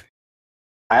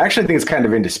think it's kind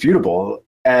of indisputable.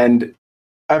 And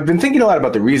I've been thinking a lot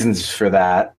about the reasons for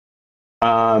that.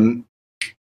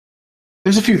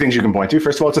 There's a few things you can point to.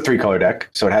 First of all, it's a 3-color deck,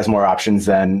 so it has more options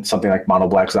than something like mono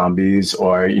black zombies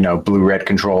or, blue-red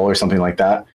control or something like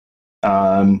that.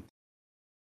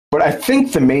 But I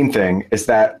think the main thing is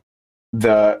that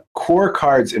the core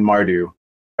cards in Mardu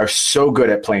are so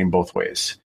good at playing both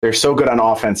ways. They're so good on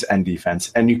offense and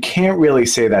defense, and you can't really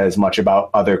say that as much about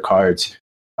other cards.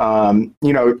 Even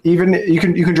you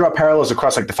can draw parallels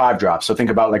across like the 5-drops. So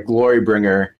think about like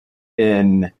Glorybringer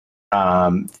in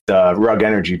the Rug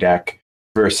Energy deck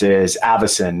versus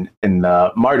Avacyn in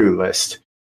the Mardu list.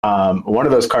 One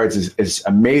of those cards is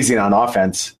amazing on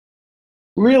offense,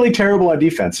 really terrible on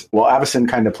defense. Well, Avacyn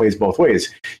kind of plays both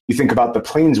ways. You think about the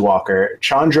Planeswalker,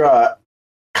 Chandra,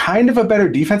 kind of a better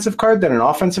defensive card than an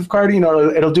offensive card.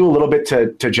 It'll do a little bit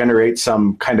to generate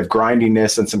some kind of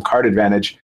grindiness and some card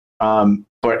advantage,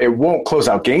 but it won't close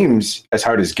out games as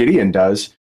hard as Gideon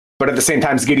does. But at the same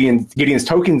time, Gideon's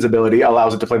tokens ability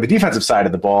allows it to play the defensive side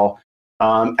of the ball.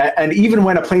 And even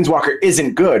when a Planeswalker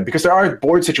isn't good, because there are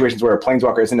board situations where a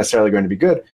Planeswalker isn't necessarily going to be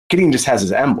good, Gideon just has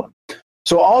his emblem.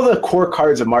 So all the core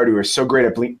cards of Mardu are so great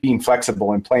at being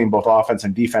flexible and playing both offense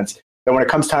and defense that when it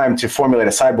comes time to formulate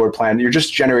a sideboard plan, you're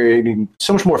just generating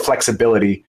so much more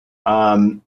flexibility.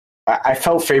 I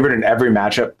felt favored in every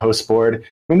matchup post-board.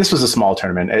 I mean, this was a small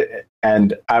tournament,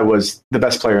 and I was the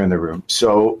best player in the room.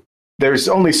 So there's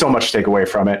only so much to take away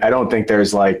from it. I don't think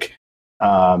there's I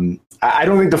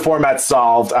don't think the format's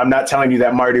solved. I'm not telling you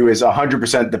that Mardu is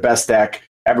 100% the best deck.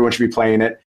 Everyone should be playing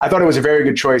it. I thought it was a very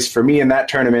good choice for me in that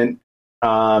tournament.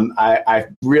 I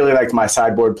really liked my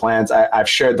sideboard plans. I've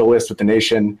shared the list with the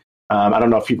nation. I don't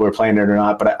know if people are playing it or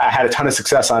not, but I had a ton of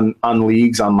success on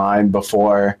leagues online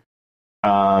before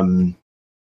the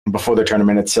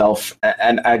tournament itself.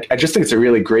 And I just think it's a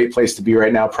really great place to be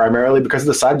right now, primarily because of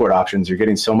the sideboard options. You're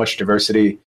getting so much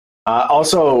diversity.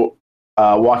 Also,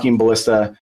 Walking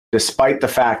Ballista, despite the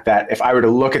fact that if I were to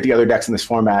look at the other decks in this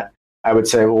format, I would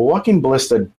say, well, Walking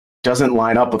Ballista doesn't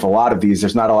line up with a lot of these.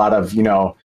 There's not a lot of,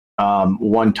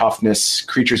 1 toughness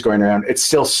creatures going around. It's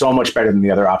still so much better than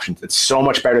the other options. It's so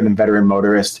much better than Veteran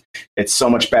Motorist. It's so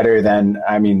much better than,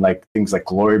 things like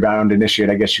Glorybound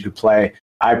Initiate, I guess you could play.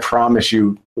 I promise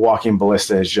you, Walking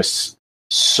Ballista is just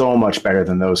so much better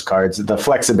than those cards. The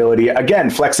flexibility,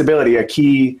 a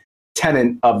key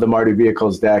tenet of the Mardu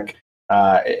Vehicles deck.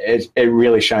 It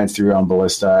really shines through on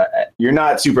Ballista. You're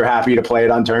not super happy to play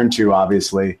it on turn 2,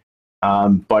 obviously,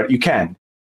 but you can.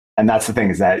 And that's the thing,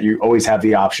 is that you always have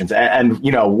the options. And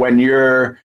when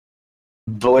your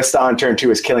Ballista on turn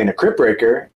 2 is killing a Crypt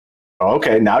Breaker,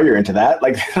 okay, now you're into that.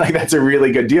 Like that's a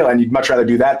really good deal. And you'd much rather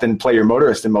do that than play your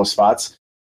Motorist in most spots.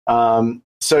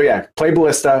 So yeah, play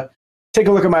Ballista. Take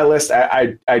a look at my list.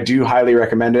 I do highly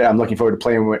recommend it. I'm looking forward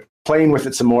to playing with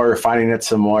it some more, refining it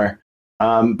some more.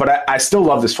 But I still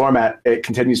love this format. It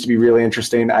continues to be really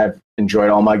interesting. I've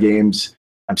enjoyed all my games.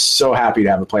 I'm so happy to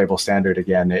have a playable standard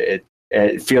again.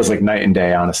 It feels like night and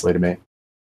day, honestly, to me.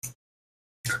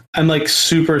 I'm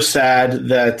super sad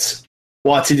that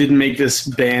WotC didn't make this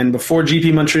ban before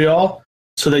GP Montreal,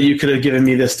 so that you could have given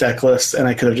me this deck list and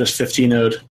I could have just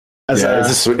 15-0'd.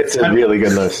 It's a really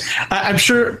good list. I'm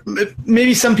sure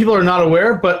maybe some people are not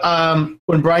aware, but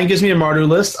when Brian gives me a Mardu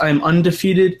list, I'm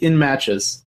undefeated in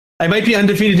matches. I might be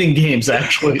undefeated in games,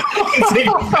 actually. So,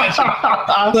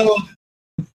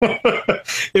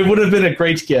 it would have been a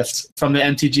great gift from the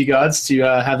MTG gods to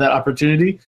have that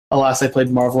opportunity. Alas, I played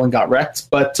Marvel and got wrecked.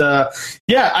 But I'm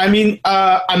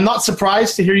not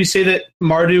surprised to hear you say that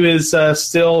Mardu is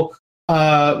still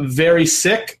very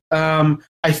sick.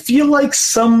 I feel like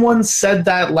someone said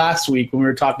that last week when we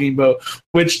were talking about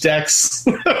which decks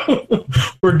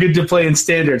were good to play in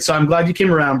Standard. So I'm glad you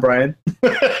came around, Brian.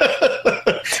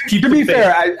 To be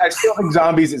fair, I still think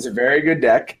Zombies is a very good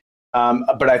deck,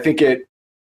 but I think it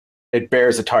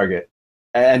bears a target,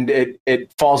 and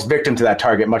it falls victim to that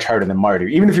target much harder than Mardu.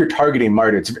 Even if you're targeting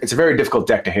Mardu, it's a very difficult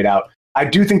deck to hit out. I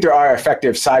do think there are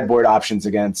effective sideboard options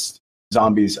against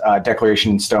Zombies.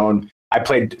 Declaration in Stone. I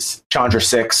played Chandra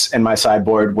 6 in my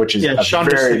sideboard, which is a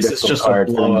very difficult card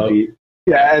for them to beat.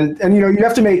 Yeah, and you know, you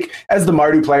have to make, as the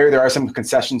Mardu player, there are some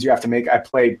concessions you have to make. I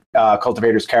played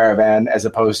Cultivator's Caravan as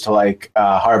opposed to like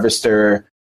Harvester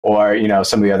or, you know,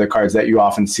 some of the other cards that you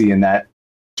often see in that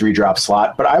 3-drop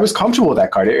slot. But I was comfortable with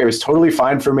that card. It was totally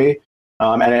fine for me.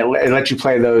 And it let you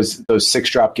play those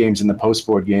 6-drop games in the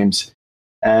post-board games.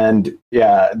 And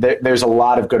yeah, there's a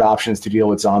lot of good options to deal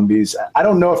with zombies. I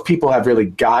don't know if people have really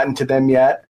gotten to them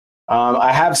yet.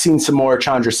 I have seen some more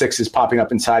Chandra 6s popping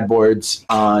up in sideboards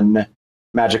on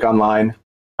Magic Online.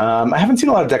 I haven't seen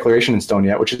a lot of Declaration in Stone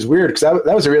yet, which is weird because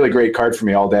that was a really great card for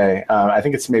me all day. I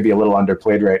think it's maybe a little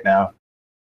underplayed right now.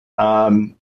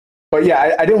 But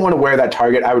yeah, I didn't want to wear that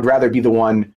target. I would rather be the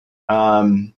one,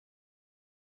 I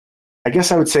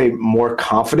guess I would say, more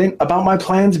confident about my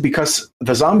plans, because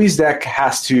the Zombies deck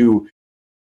has to,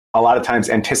 a lot of times,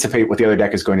 anticipate what the other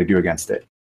deck is going to do against it.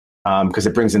 Because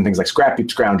it brings in things like Scrap Heap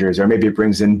Scroungers, or maybe it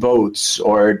brings in Boats,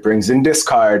 or it brings in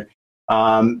Discard.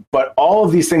 But all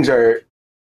of these things are,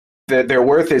 their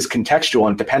worth is contextual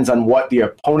and depends on what the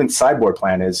opponent's sideboard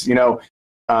plan is. You know,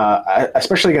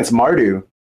 especially against Mardu,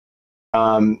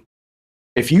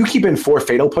 if you keep in 4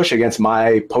 Fatal Push against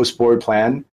my post-board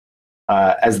plan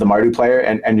as the Mardu player,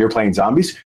 and you're playing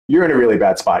zombies, you're in a really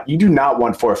bad spot. You do not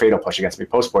want 4 Fatal Push against me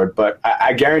post-board, but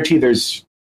I guarantee there's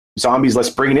zombies less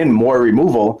bringing in more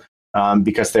removal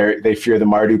because they fear the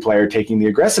Mardu player taking the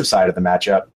aggressive side of the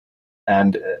matchup.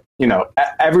 And, you know,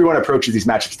 everyone approaches these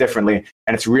matchups differently,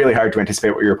 and it's really hard to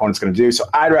anticipate what your opponent's going to do. So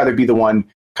I'd rather be the one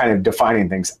kind of defining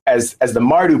things. As the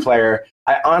Mardu player,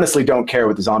 I honestly don't care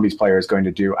what the Zombies player is going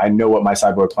to do. I know what my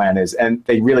sideboard plan is, and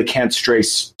they really can't stray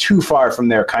too far from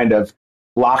their kind of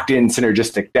locked-in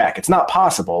synergistic deck. It's not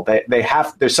possible.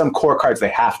 There's some core cards they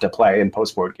have to play in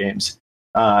post-board games,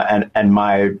 and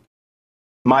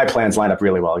my plans line up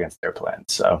really well against their plans.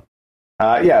 So,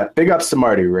 yeah, big ups to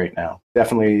Mardu right now.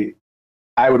 Definitely,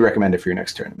 I would recommend it for your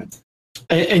next tournament.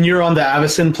 And you're on the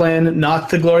Avacyn plan, not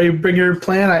the Glorybringer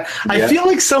plan? I feel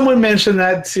like someone mentioned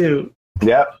that too.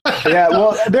 Yep. Yeah.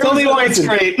 Well, Tell me why it's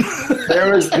great.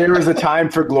 there was a time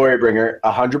for Glorybringer,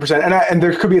 100%, and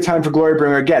there could be a time for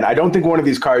Glorybringer again. I don't think one of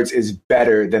these cards is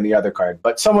better than the other card,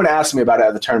 but someone asked me about it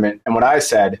at the tournament, and what I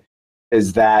said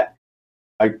is that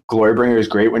Glorybringer is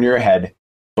great when you're ahead,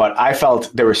 but I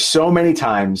felt there were so many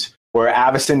times where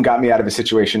Avacyn got me out of a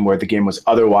situation where the game was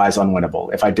otherwise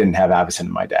unwinnable if I didn't have Avacyn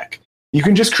in my deck. You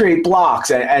can just create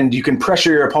blocks, and you can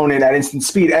pressure your opponent at instant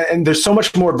speed, and there's so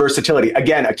much more versatility.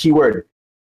 Again, a key word,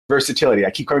 versatility.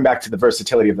 I keep coming back to the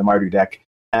versatility of the Mardu deck,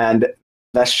 and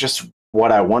that's just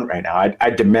what I want right now. I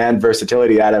demand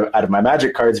versatility out of my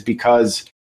Magic cards, because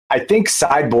I think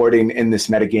sideboarding in this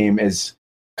metagame is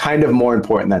kind of more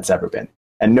important than it's ever been.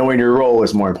 And knowing your role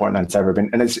is more important than it's ever been.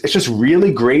 And it's just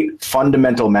really great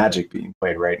fundamental Magic being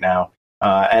played right now.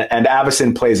 And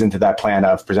Avacyn plays into that plan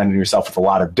of presenting yourself with a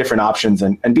lot of different options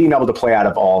and being able to play out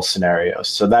of all scenarios.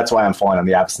 So that's why I'm falling on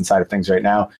the Avacyn side of things right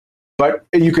now. But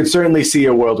you could certainly see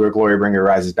a world where Glorybringer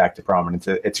rises back to prominence.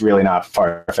 It's really not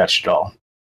far-fetched at all.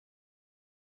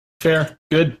 Fair.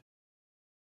 Good.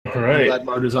 All right. I'm glad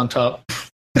Mardu's on top.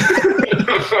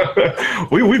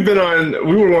 we were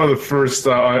one of the first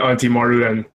on Team Mardu,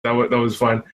 and that was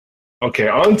fun. Okay,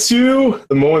 on to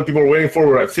the moment people are waiting for.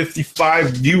 We're at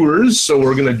 55 viewers, so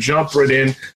we're going to jump right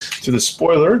in to the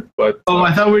spoiler. But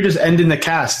I thought we were just ending the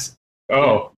cast.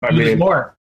 Oh, I mean,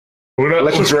 more.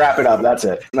 Let's just wrap it up. That's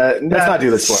it. Let's not do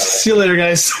the spoiler. See you later,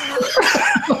 guys.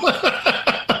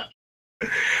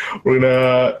 We're going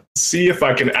to see if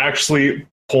I can actually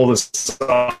pull this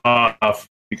off,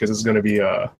 because it's going to be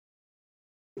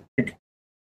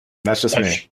That's just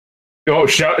me. Oh,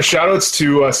 shout outs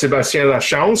to Sebastien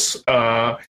Lachance,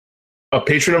 a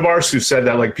patron of ours, who said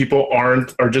that like people are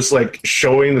just like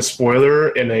showing the spoiler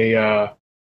in a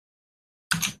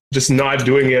just not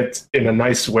doing it in a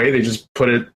nice way. They just put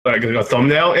it like a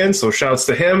thumbnail in. So shout outs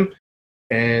to him,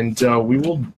 and we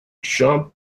will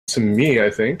jump to me, I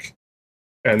think.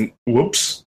 And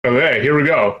whoops. Okay, here we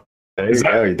go. There you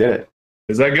go. You did it.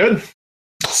 Is that good?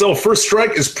 So First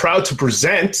Strike is proud to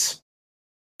present,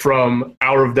 from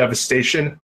Hour of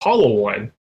Devastation, Hollow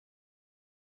One.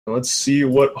 Let's see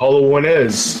what Hollow One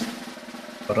is.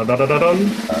 Boom.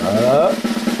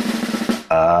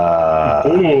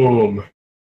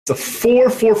 It's a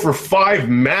 4/4 for 5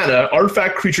 mana,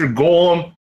 artifact creature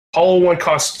golem. Hollow One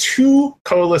costs 2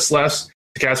 colorless less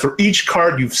to cast for each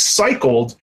card you've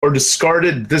cycled or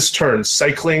discarded this turn.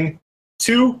 Cycling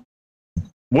 2.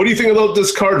 What do you think about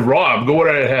this card, Rob? Go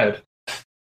right ahead.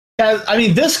 I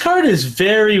mean, this card is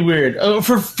very weird.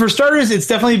 For starters, it's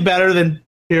definitely better than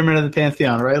Pyramid of the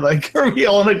Pantheon, right? Like, are we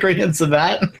all in agreement to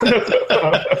that?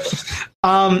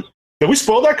 Did we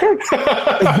spoil that card?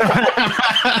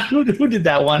 Who did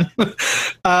that one?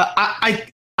 I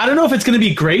don't know if it's going to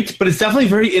be great, but it's definitely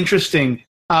very interesting.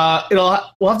 We'll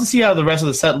have to see how the rest of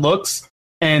the set looks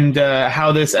and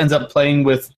how this ends up playing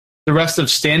with the rest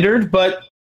of standard. But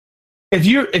if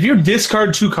you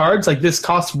discard 2 cards, like this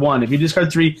costs 1. If you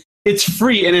discard 3, it's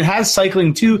free, and it has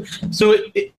cycling too. So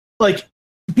it like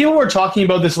people were talking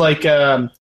about this like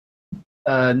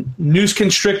Noose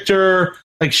Constrictor,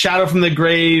 like Shadow from the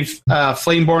Grave,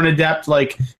 Flameborn Adept,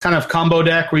 like kind of combo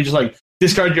deck where you just like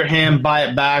discard your hand, buy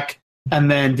it back, and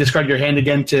then discard your hand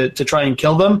again to try and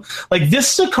kill them. Like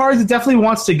this is a card that definitely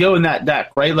wants to go in that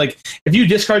deck, right? Like if you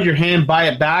discard your hand, buy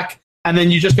it back, and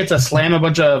then you just get to slam a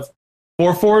bunch of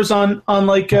 4/4s on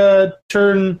like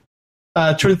turn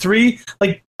 3.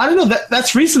 Like I don't know,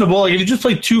 that's reasonable. Like if you just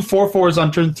play 2 4/4s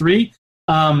on turn 3,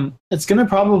 it's going to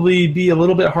probably be a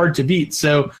little bit hard to beat.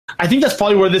 So I think that's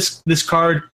probably where this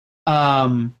card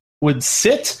would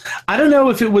sit. I don't know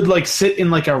if it would like sit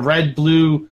in like a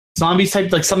red-blue zombies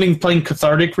type, like something playing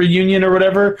Cathartic Reunion or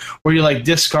whatever, where you're like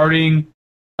discarding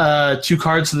 2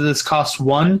 cards so that this costs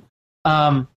 1.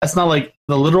 That's not like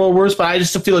the literal worst, but I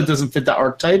just feel like it doesn't fit the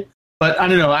archetype. But I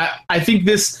don't know. I think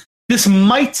this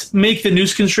might make the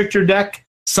Noose Constrictor deck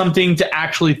something to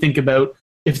actually think about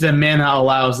if the mana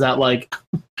allows that like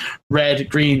red,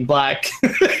 green, black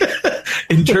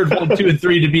in turn 1, 2, and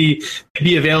 3 to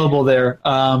be available there.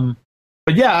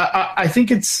 But yeah, I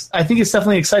think it's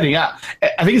definitely exciting. I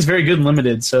think it's very good and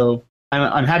limited. So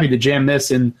I'm happy to jam this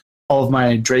in all of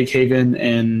my Drakehaven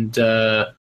and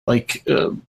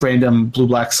random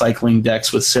blue-black cycling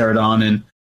decks with Ceradon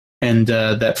and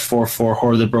that 4/4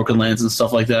 Horror of the Broken Lands and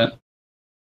stuff like that.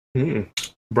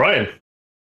 Brian.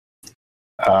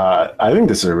 I think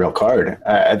this is a real card.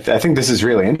 I think this is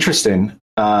really interesting.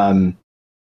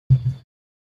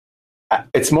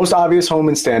 Its most obvious home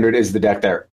in Standard is the deck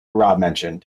that Rob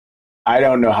mentioned. I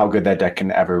don't know how good that deck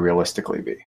can ever realistically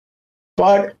be.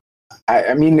 But,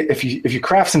 I mean, if you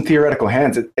craft some theoretical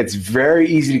hands, it's very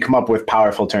easy to come up with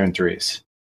powerful turn 3s.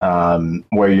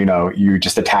 Where, you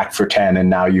just attack for 10 and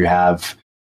now you have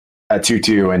a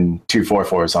 2/2 and 2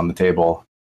 4/4s on the table.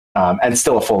 And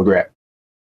still a full grip.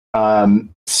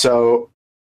 So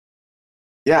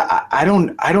yeah, I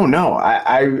don't know.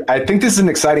 I think this is an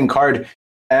exciting card,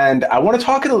 and I want to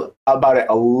talk about it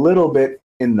a little bit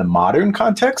in the modern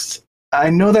context. I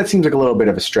know that seems like a little bit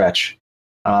of a stretch.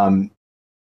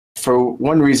 For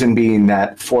one reason being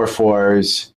that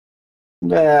 4/4s,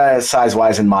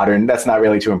 size-wise in modern, that's not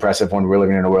really too impressive when we're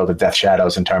living in a world of Death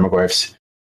Shadows and Tarmogoyfs.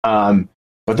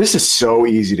 But this is so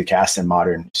easy to cast in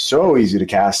modern. So easy to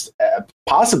cast,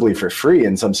 possibly for free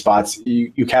in some spots.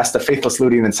 You cast a Faithless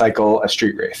Looting and cycle a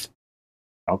Street Wraith.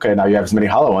 Okay, now you have as many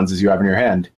hollow ones as you have in your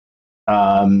hand.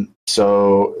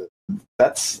 So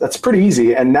that's pretty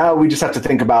easy. And now we just have to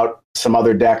think about some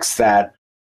other decks that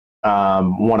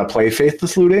want to play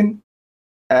Faithless Looting.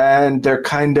 And they're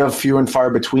kind of few and far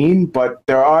between, but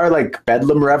there are like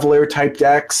Bedlam Reveler type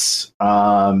decks.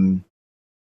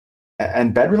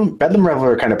 And Bedlam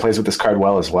Reveler kind of plays with this card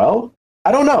well as well.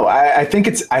 I don't know. I think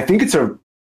it's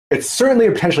certainly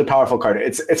a potentially powerful card.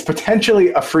 It's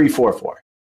potentially a free 4/4.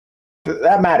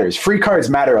 That matters. Free cards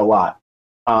matter a lot.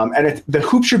 And the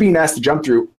hoops you're being asked to jump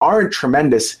through aren't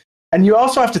tremendous. And you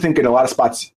also have to think in a lot of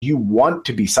spots you want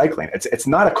to be cycling. It's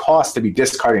not a cost to be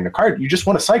discarding a card. You just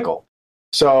want to cycle.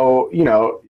 So,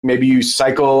 maybe you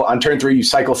cycle on turn 3, you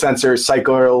cycle Censor,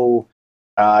 cycle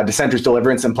Dissenter's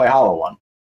Deliverance, and play Hollow One.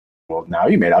 Well, now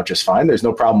you made out just fine. There's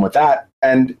no problem with that.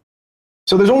 And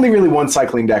so there's only really one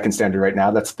cycling deck in Standard right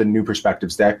now. That's the New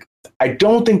Perspectives deck. I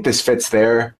don't think this fits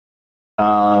there.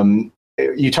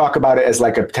 You talk about it as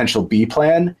like a potential B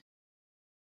plan,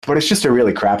 but it's just a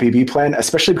really crappy B plan,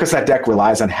 especially because that deck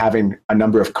relies on having a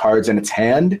number of cards in its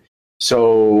hand.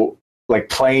 So like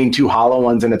playing 2 hollow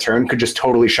ones in a turn could just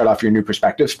totally shut off your New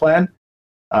Perspectives plan.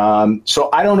 So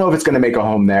I don't know if it's going to make a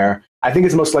home there. I think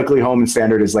its most likely home in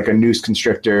Standard is like a Noose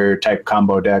Constrictor type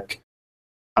combo deck.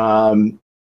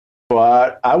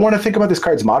 But I want to think about this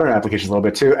card's modern applications a little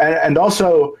bit too. And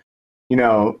also,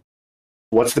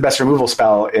 what's the best removal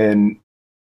spell in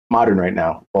modern right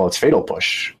now? Well, it's Fatal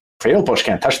Push. Fatal Push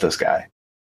can't touch this guy.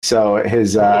 So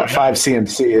his 5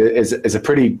 CMC is a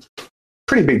pretty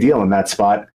big deal in that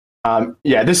spot.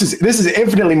 This is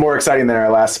infinitely more exciting than our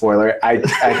last spoiler. I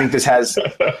think this has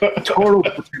total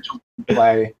potential to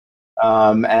play.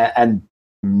 And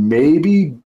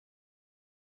maybe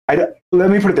let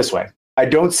me put it this way. I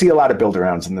don't see a lot of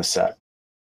build-arounds in this set.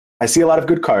 I see a lot of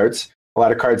good cards, a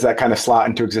lot of cards that kind of slot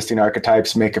into existing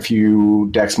archetypes, make a few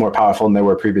decks more powerful than they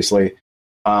were previously.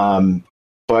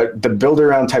 But the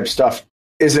build-around type stuff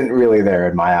isn't really there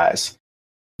in my eyes.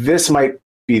 this might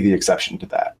be the exception to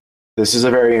that. This is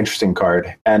a very interesting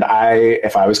card, and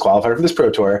if I was qualified for this Pro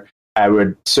Tour, I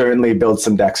would certainly build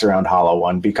some decks around Hollow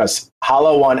One, because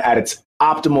Hollow One at its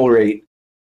optimal rate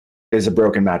is a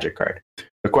broken Magic card.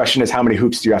 The question is, how many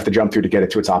hoops do you have to jump through to get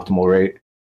it to its optimal rate?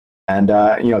 And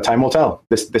time will tell.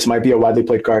 This might be a widely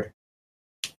played card.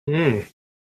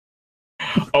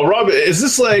 Oh, Rob, is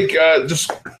this like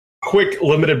just quick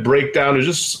limited breakdown? Is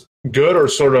just good or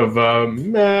sort of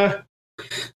meh?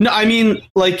 No, I mean,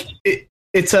 like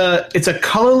it's a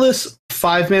colorless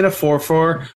 5-mana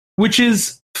 4/4, which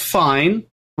is fine,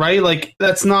 right? Like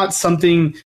that's not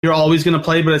something you're always going to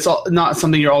play, but it's not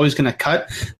something you're always going to cut.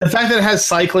 The fact that it has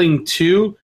cycling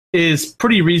too is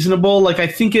pretty reasonable. Like I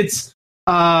think it's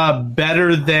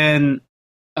better than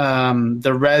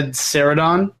the red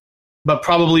Ceradon, but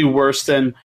probably worse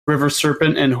than River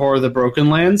Serpent and Horror of the Broken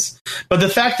Lands. But the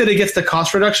fact that it gets the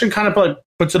cost reduction kind of like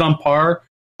puts it on par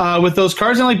with those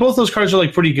cards, and like both those cards are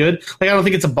like pretty good. Like I don't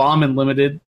think it's a bomb in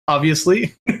limited,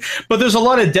 obviously, but there's a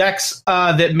lot of decks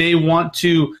that may want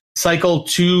to cycle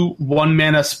 2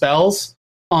 1-mana spells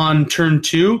on turn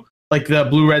 2, like the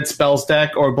blue-red spells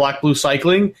deck or black-blue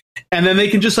cycling, and then they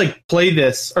can just like play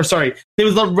this. Or sorry, they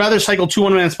would rather cycle 2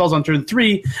 1-mana spells on turn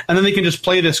 3, and then they can just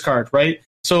play this card, right?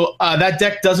 So that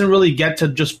deck doesn't really get to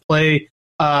just play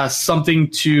something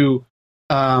to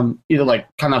either like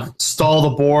kind of stall the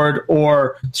board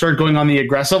or start going on the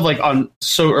aggressive like on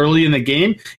so early in the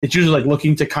game. It's usually like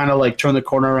looking to kind of like turn the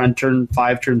corner around turn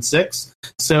 5, turn 6.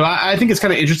 So I think it's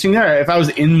kind of interesting there. If I was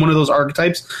in one of those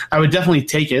archetypes, I would definitely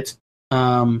take it.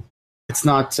 It's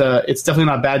definitely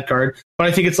not a bad card, but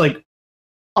I think it's like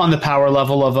on the power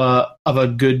level of a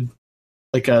good,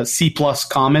 like a C+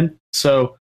 common.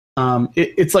 So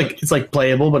it's like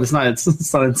playable, but it's not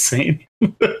insane.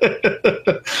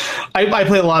 I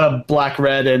play a lot of black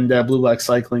red and blue black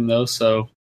cycling though, so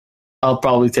I'll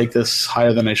probably take this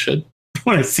higher than I should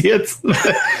when I see it,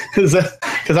 because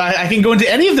I can go into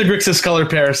any of the Grixis color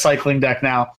pair cycling deck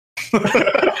now.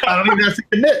 I don't even have to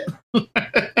commit.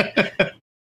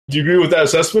 Do you agree with that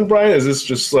assessment, Brian? Is this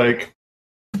just like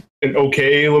an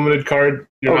okay limited card?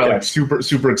 You're not like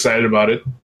super excited about it?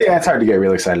 Yeah, it's hard to get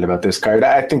really excited about this card.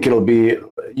 I think it'll be,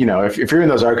 if you're in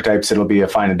those archetypes, it'll be a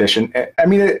fine addition. I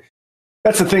mean,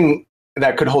 that's the thing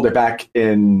that could hold it back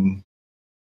in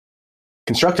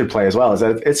constructed play as well, is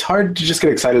that it's hard to just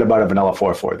get excited about a vanilla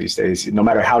 4/4 these days, no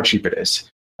matter how cheap it is.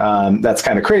 That's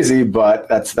kind of crazy, but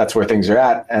that's where things are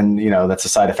at, and that's a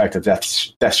side effect of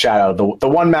Death's Shadow. The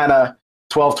 1-mana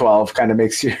 12/12 kind of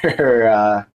makes your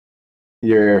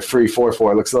free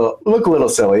 4/4 look a little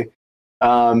silly.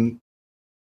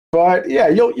 But yeah,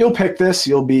 you'll pick this.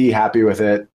 You'll be happy with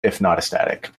it, if not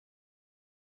ecstatic.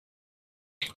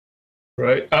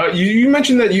 Right. You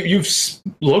mentioned that you've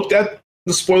looked at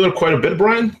the spoiler quite a bit,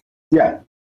 Brian. Yeah.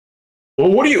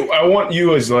 Well, I want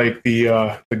you as like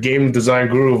the game design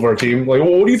guru of our team. Like,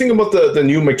 what do you think about the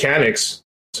new mechanics,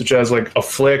 such as like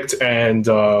Afflict and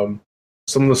some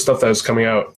of the stuff that is coming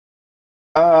out?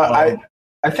 I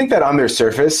think that on their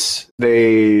surface,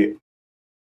 I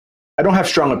don't have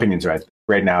strong opinions right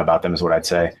now about them, is what I'd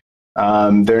say.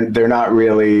 They're not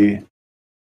really.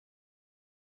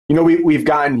 We've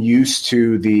gotten used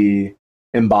to the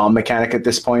embalm mechanic at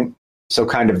this point. So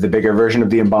kind of the bigger version of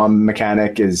the embalm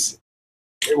mechanic is,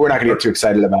 we're not going to get too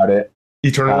excited about it.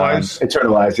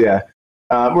 Eternalize, yeah.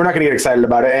 We're not going to get excited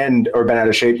about it or bent out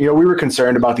of shape. We were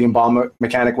concerned about the embalm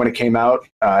mechanic when it came out,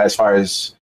 as far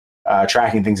as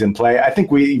tracking things in play. I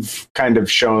think we've kind of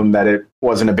shown that it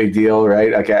wasn't a big deal,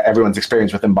 right? Like everyone's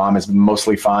experience with embalm has been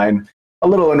mostly fine. A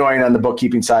little annoying on the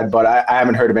bookkeeping side, but I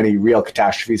haven't heard of any real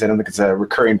catastrophes. I don't think it's a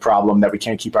recurring problem that we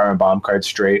can't keep our embalm cards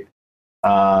straight.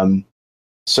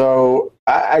 So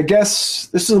I guess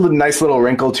this is a nice little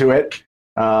wrinkle to it,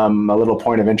 a little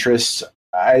point of interest.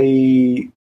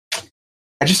 I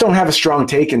just don't have a strong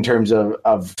take in terms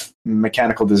of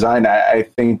mechanical design. I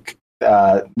think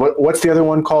what's the other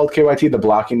one called, KYT? The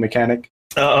blocking mechanic?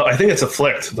 I think it's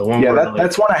Afflict. The one. Yeah,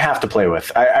 that's one I have to play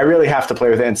with. I really have to play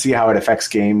with it and see how it affects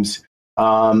games.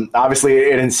 Obviously,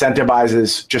 it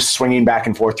incentivizes just swinging back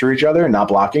and forth through each other and not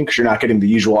blocking, because you're not getting the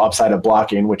usual upside of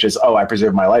blocking, which is, I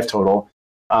preserve my life total.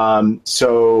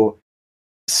 So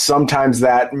sometimes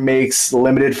that makes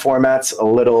limited formats a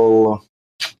little,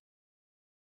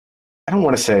 I don't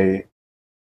want to say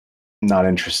not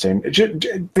interesting.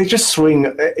 They just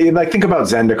swing. Like, think about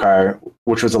Zendikar,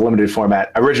 which was a limited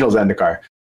format, original Zendikar,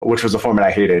 which was a format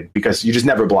I hated because you just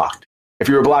never blocked. If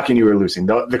you were blocking, you were losing.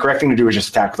 The correct thing to do is just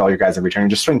attack with all your guys every turn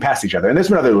and just swing past each other. And there's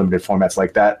been other limited formats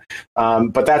like that.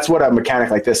 But that's what a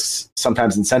mechanic like this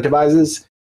sometimes incentivizes.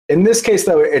 In this case,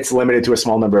 though, it's limited to a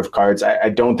small number of cards. I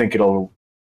don't think it'll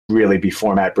really be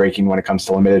format breaking when it comes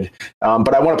to limited.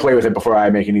 But I want to play with it before I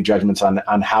make any judgments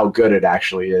on how good it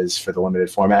actually is for the limited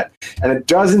format. And it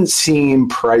doesn't seem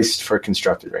priced for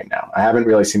constructed right now. I haven't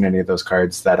really seen any of those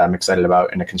cards that I'm excited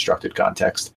about in a constructed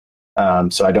context.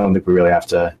 So I don't think we really have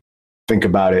to think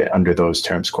about it under those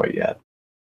terms quite yet.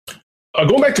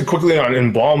 Going back to quickly on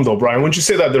Embalm though, Brian, wouldn't you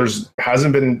say that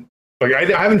hasn't been like I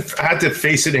haven't had to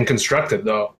face it in constructed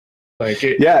though? No,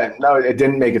 it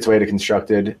didn't make its way to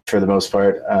constructed for the most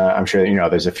part. I'm sure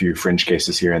there's a few fringe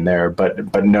cases here and there,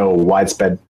 but no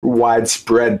widespread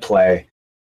play.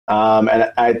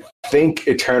 And I think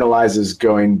Eternalize is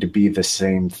going to be the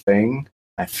same thing.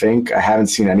 I haven't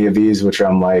seen any of these, which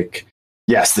I'm like,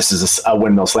 yes, this is a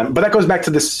windmill slam. But that goes back to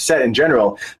this set in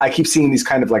general. I keep seeing these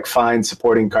kind of like fine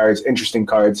supporting cards, interesting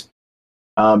cards.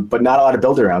 But not a lot of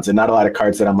build arounds and not a lot of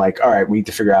cards that I'm like, all right, we need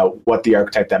to figure out what the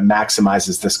archetype that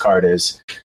maximizes this card is.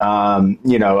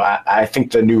 I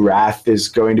think the new Wrath is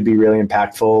going to be really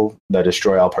impactful, the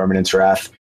Destroy All Permanents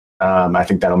Wrath. I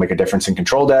think that'll make a difference in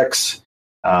control decks.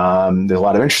 There's a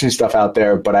lot of interesting stuff out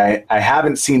there, but I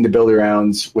haven't seen the build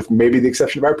arounds with maybe the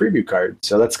exception of our preview card.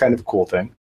 So that's kind of a cool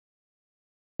thing.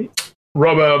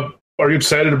 Rob, are you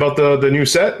excited about the new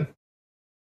set?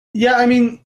 Yeah, I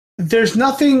mean, there's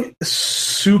nothing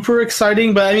super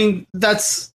exciting, but I mean,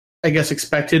 that's, I guess,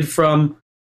 expected from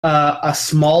a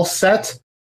small set.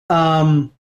 I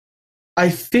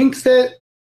think that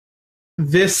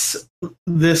this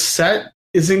set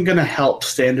isn't going to help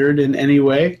Standard in any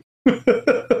way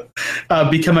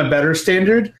become a better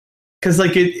Standard, because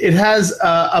like it has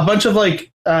a bunch of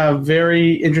like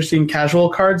very interesting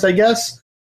casual cards, I guess,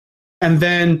 and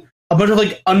then a bunch of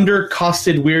like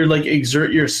undercosted weird like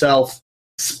exert yourself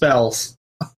spells,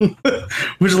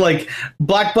 which is like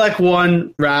black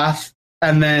 1 Wrath,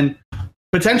 and then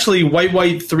potentially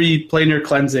white 3 Planar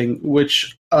Cleansing,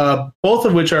 which both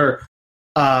of which are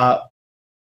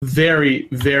very,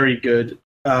 very good.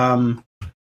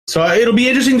 So it'll be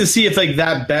interesting to see if like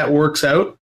that bet works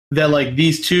out, that like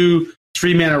these 2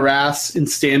 3-mana Wraths in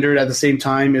Standard at the same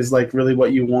time is like really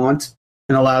what you want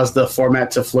and allows the format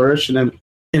to flourish in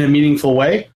a meaningful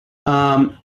way.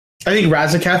 I think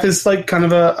Razaketh is like kind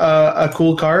of a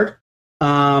cool card.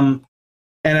 And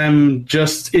I'm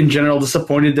just in general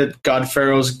disappointed that God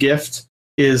Pharaoh's Gift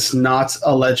is not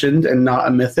a legend and not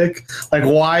a mythic. Like,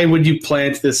 why would you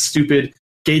plant this stupid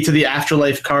Gate to the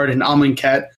Afterlife card in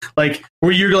Amonkhet? Like,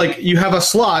 where you're like, you have a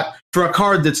slot for a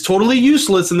card that's totally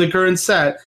useless in the current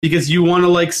set because you want to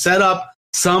like set up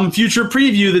some future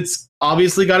preview that's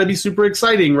obviously got to be super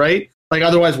exciting, right? Like,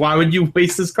 otherwise, why would you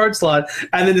waste this card slot?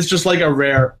 And then it's just like a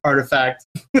rare artifact.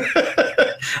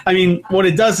 I mean, what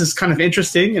it does is kind of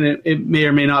interesting, and it may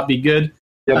or may not be good.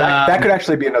 Yeah, that could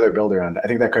actually be another build around. I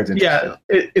think that card's interesting. Yeah,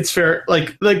 it's fair.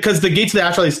 Like because the Gate to the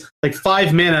Afterlife is like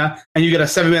 5 mana, and you get a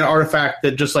 7-mana artifact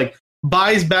that just like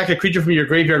buys back a creature from your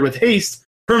graveyard with haste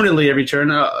permanently every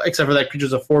turn, except for that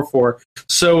creature's a 4/4.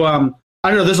 So I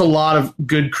don't know. There's a lot of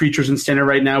good creatures in Standard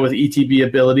right now with ETB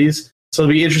abilities. So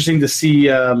it'll be interesting to see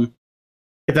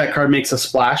if that card makes a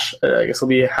splash. I guess it'll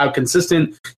be how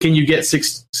consistent can you get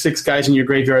six guys in your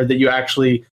graveyard that you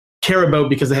actually care about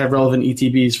because they have relevant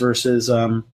ETBs versus,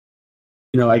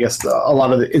 I guess a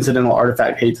lot of the incidental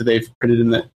artifact hate that they've printed in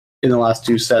the last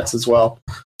 2 sets as well.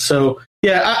 So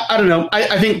yeah, I don't know.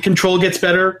 I think control gets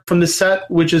better from this set,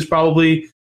 which is probably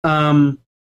a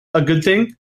good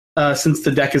thing since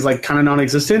the deck is like kind of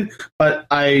non-existent. But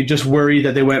I just worry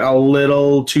that they went a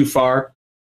little too far.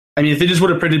 I mean, if they just would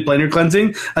have printed Planar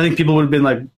Cleansing, I think people would have been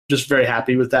like just very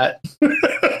happy with that.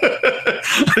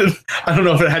 I don't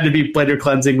know if it had to be Planar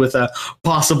Cleansing with a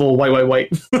possible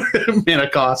white mana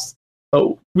cost.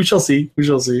 Oh, we shall see. We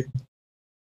shall see.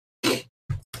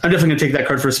 I'm definitely going to take that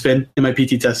card for a spin in my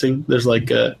PT testing. There's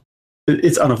like,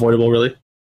 it's unavoidable, really.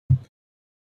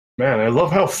 Man, I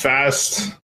love how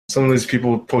fast some of these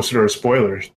people posted our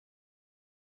spoilers.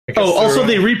 Oh, also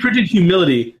they reprinted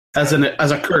Humility as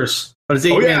a curse. But it's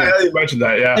 8 mana. Yeah, you mentioned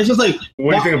that. Yeah, it's just like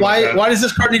why does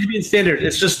this card need to be in Standard?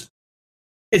 It's just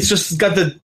got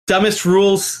the dumbest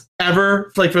rules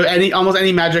ever. Like for almost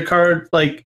any Magic card,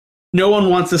 like no one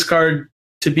wants this card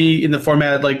to be in the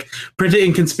format. Like print it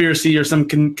in Conspiracy or some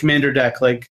commander deck.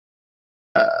 Like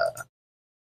I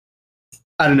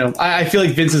don't know. I feel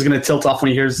like Vince is going to tilt off when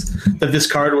he hears that this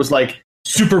card was like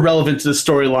super relevant to the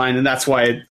storyline, and that's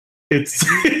why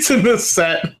it's in the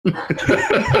set.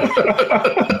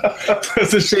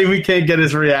 It's a shame we can't get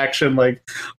his reaction like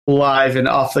live and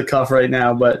off the cuff right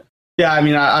now. But yeah, I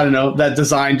mean, I don't know. That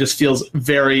design just feels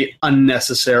very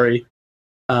unnecessary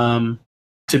to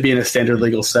be in a Standard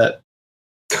legal set.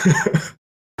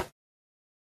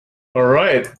 All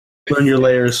right. Learn your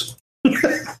layers.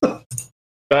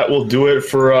 that will do it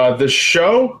for this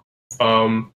show. Just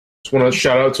want to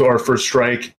shout out to our First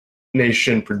Strike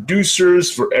Nation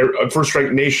producers, for First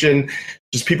Strike Nation,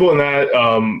 just people in that.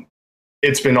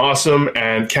 It's been awesome,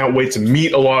 and can't wait to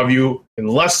meet a lot of you in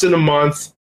less than a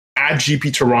month at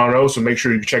GP Toronto. So make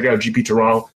sure you check out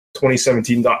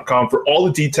gptoronto2017.com for all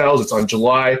the details. It's on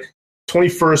July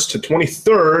 21st to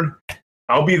 23rd.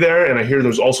 I'll be there, and I hear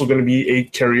there's also going to be a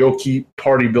karaoke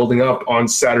party building up on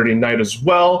Saturday night as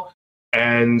well.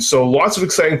 And so lots of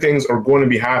exciting things are going to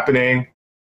be happening.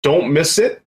 Don't miss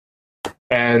it.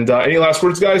 And any last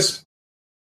words, guys?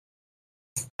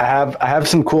 I have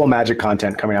some cool Magic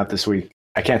content coming out this week.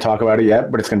 I can't talk about it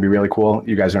yet, but it's going to be really cool.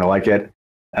 You guys are going to like it,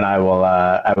 and I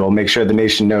will make sure the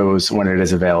nation knows when it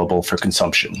is available for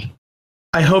consumption.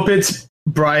 I hope it's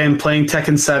Brian playing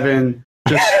Tekken 7,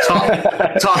 just talking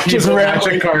just about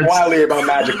rambling Magic cards. wildly about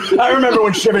Magic. I remember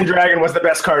when Shivan Dragon was the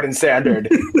best card in Standard.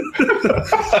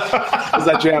 Was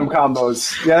that jam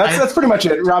combos? Yeah, that's pretty much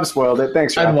it. Rob spoiled it.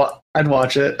 Thanks, Rob. I'd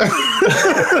watch it.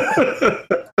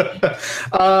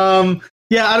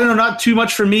 Yeah, I don't know. Not too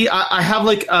much for me. I have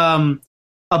like a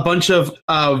bunch of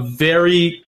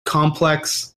very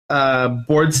complex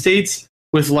board states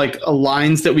with like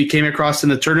lines that we came across in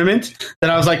the tournament that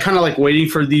I was like kind of like waiting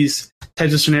for these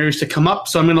types of scenarios to come up.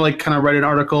 So I'm going to like kind of write an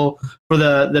article for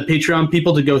the Patreon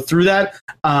people to go through that.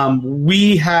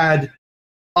 We had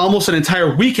almost an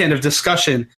entire weekend of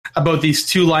discussion about these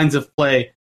two lines of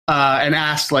play. And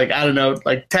asked, like, I don't know,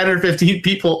 like 10 or 15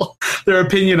 people their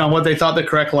opinion on what they thought the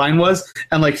correct line was.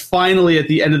 And, like, finally, at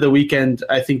the end of the weekend,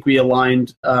 I think we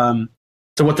aligned to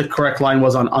what the correct line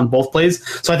was on both plays.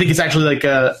 So I think it's actually, like,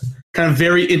 a kind of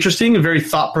very interesting and very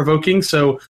thought-provoking.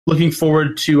 So looking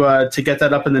forward to get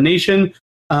that up in the nation.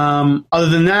 Other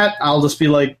than that, I'll just be,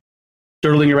 like,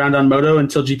 dirtling around on Moto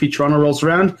until GP Toronto rolls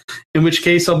around, in which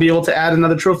case I'll be able to add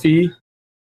another trophy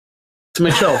to my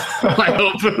shelf. I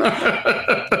hope.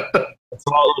 Let's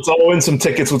all win some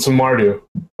tickets with some Mardu.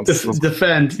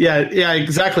 Defend, yeah,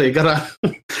 exactly. I gotta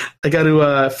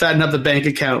fatten up the bank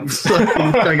account so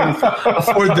I can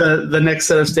afford the next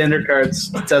set of standard cards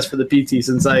to test for the PT,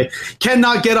 since I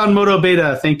cannot get on Moto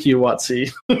Beta. Thank you,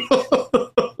 Watsy.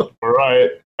 All right.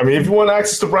 I mean, if you want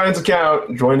access to Brian's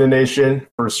account, join the nation.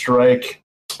 First Strike.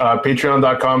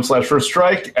 Patreon.com/First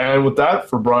Strike. And with that,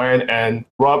 for Brian and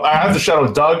Rob, I have to shout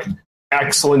out Doug.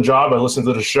 Excellent job. I listened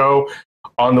to the show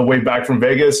on the way back from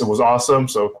Vegas. It was awesome.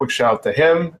 So quick shout out to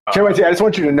him. KYT, I just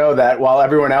want you to know that while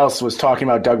everyone else was talking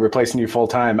about Doug replacing you full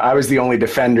time, I was the only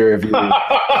defender of you in the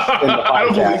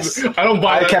podcast. I don't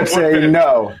buy that. I kept saying,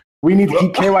 no, we need to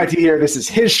keep KYT here. This is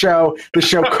his show. The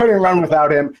show couldn't run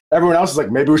without him. Everyone else was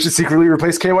like, maybe we should secretly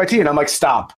replace KYT. And I'm like,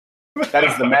 stop. That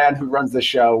is the man who runs the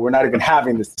show. We're not even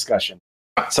having this discussion.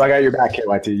 So I got your back,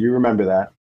 KYT. You remember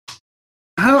that.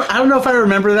 I don't know if I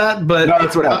remember that, but no,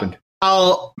 that's what happened.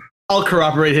 I'll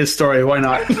corroborate his story. Why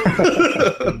not?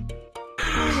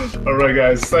 All right,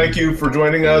 guys. Thank you for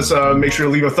joining us. Make sure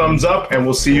to leave a thumbs up, and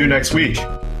we'll see you next week.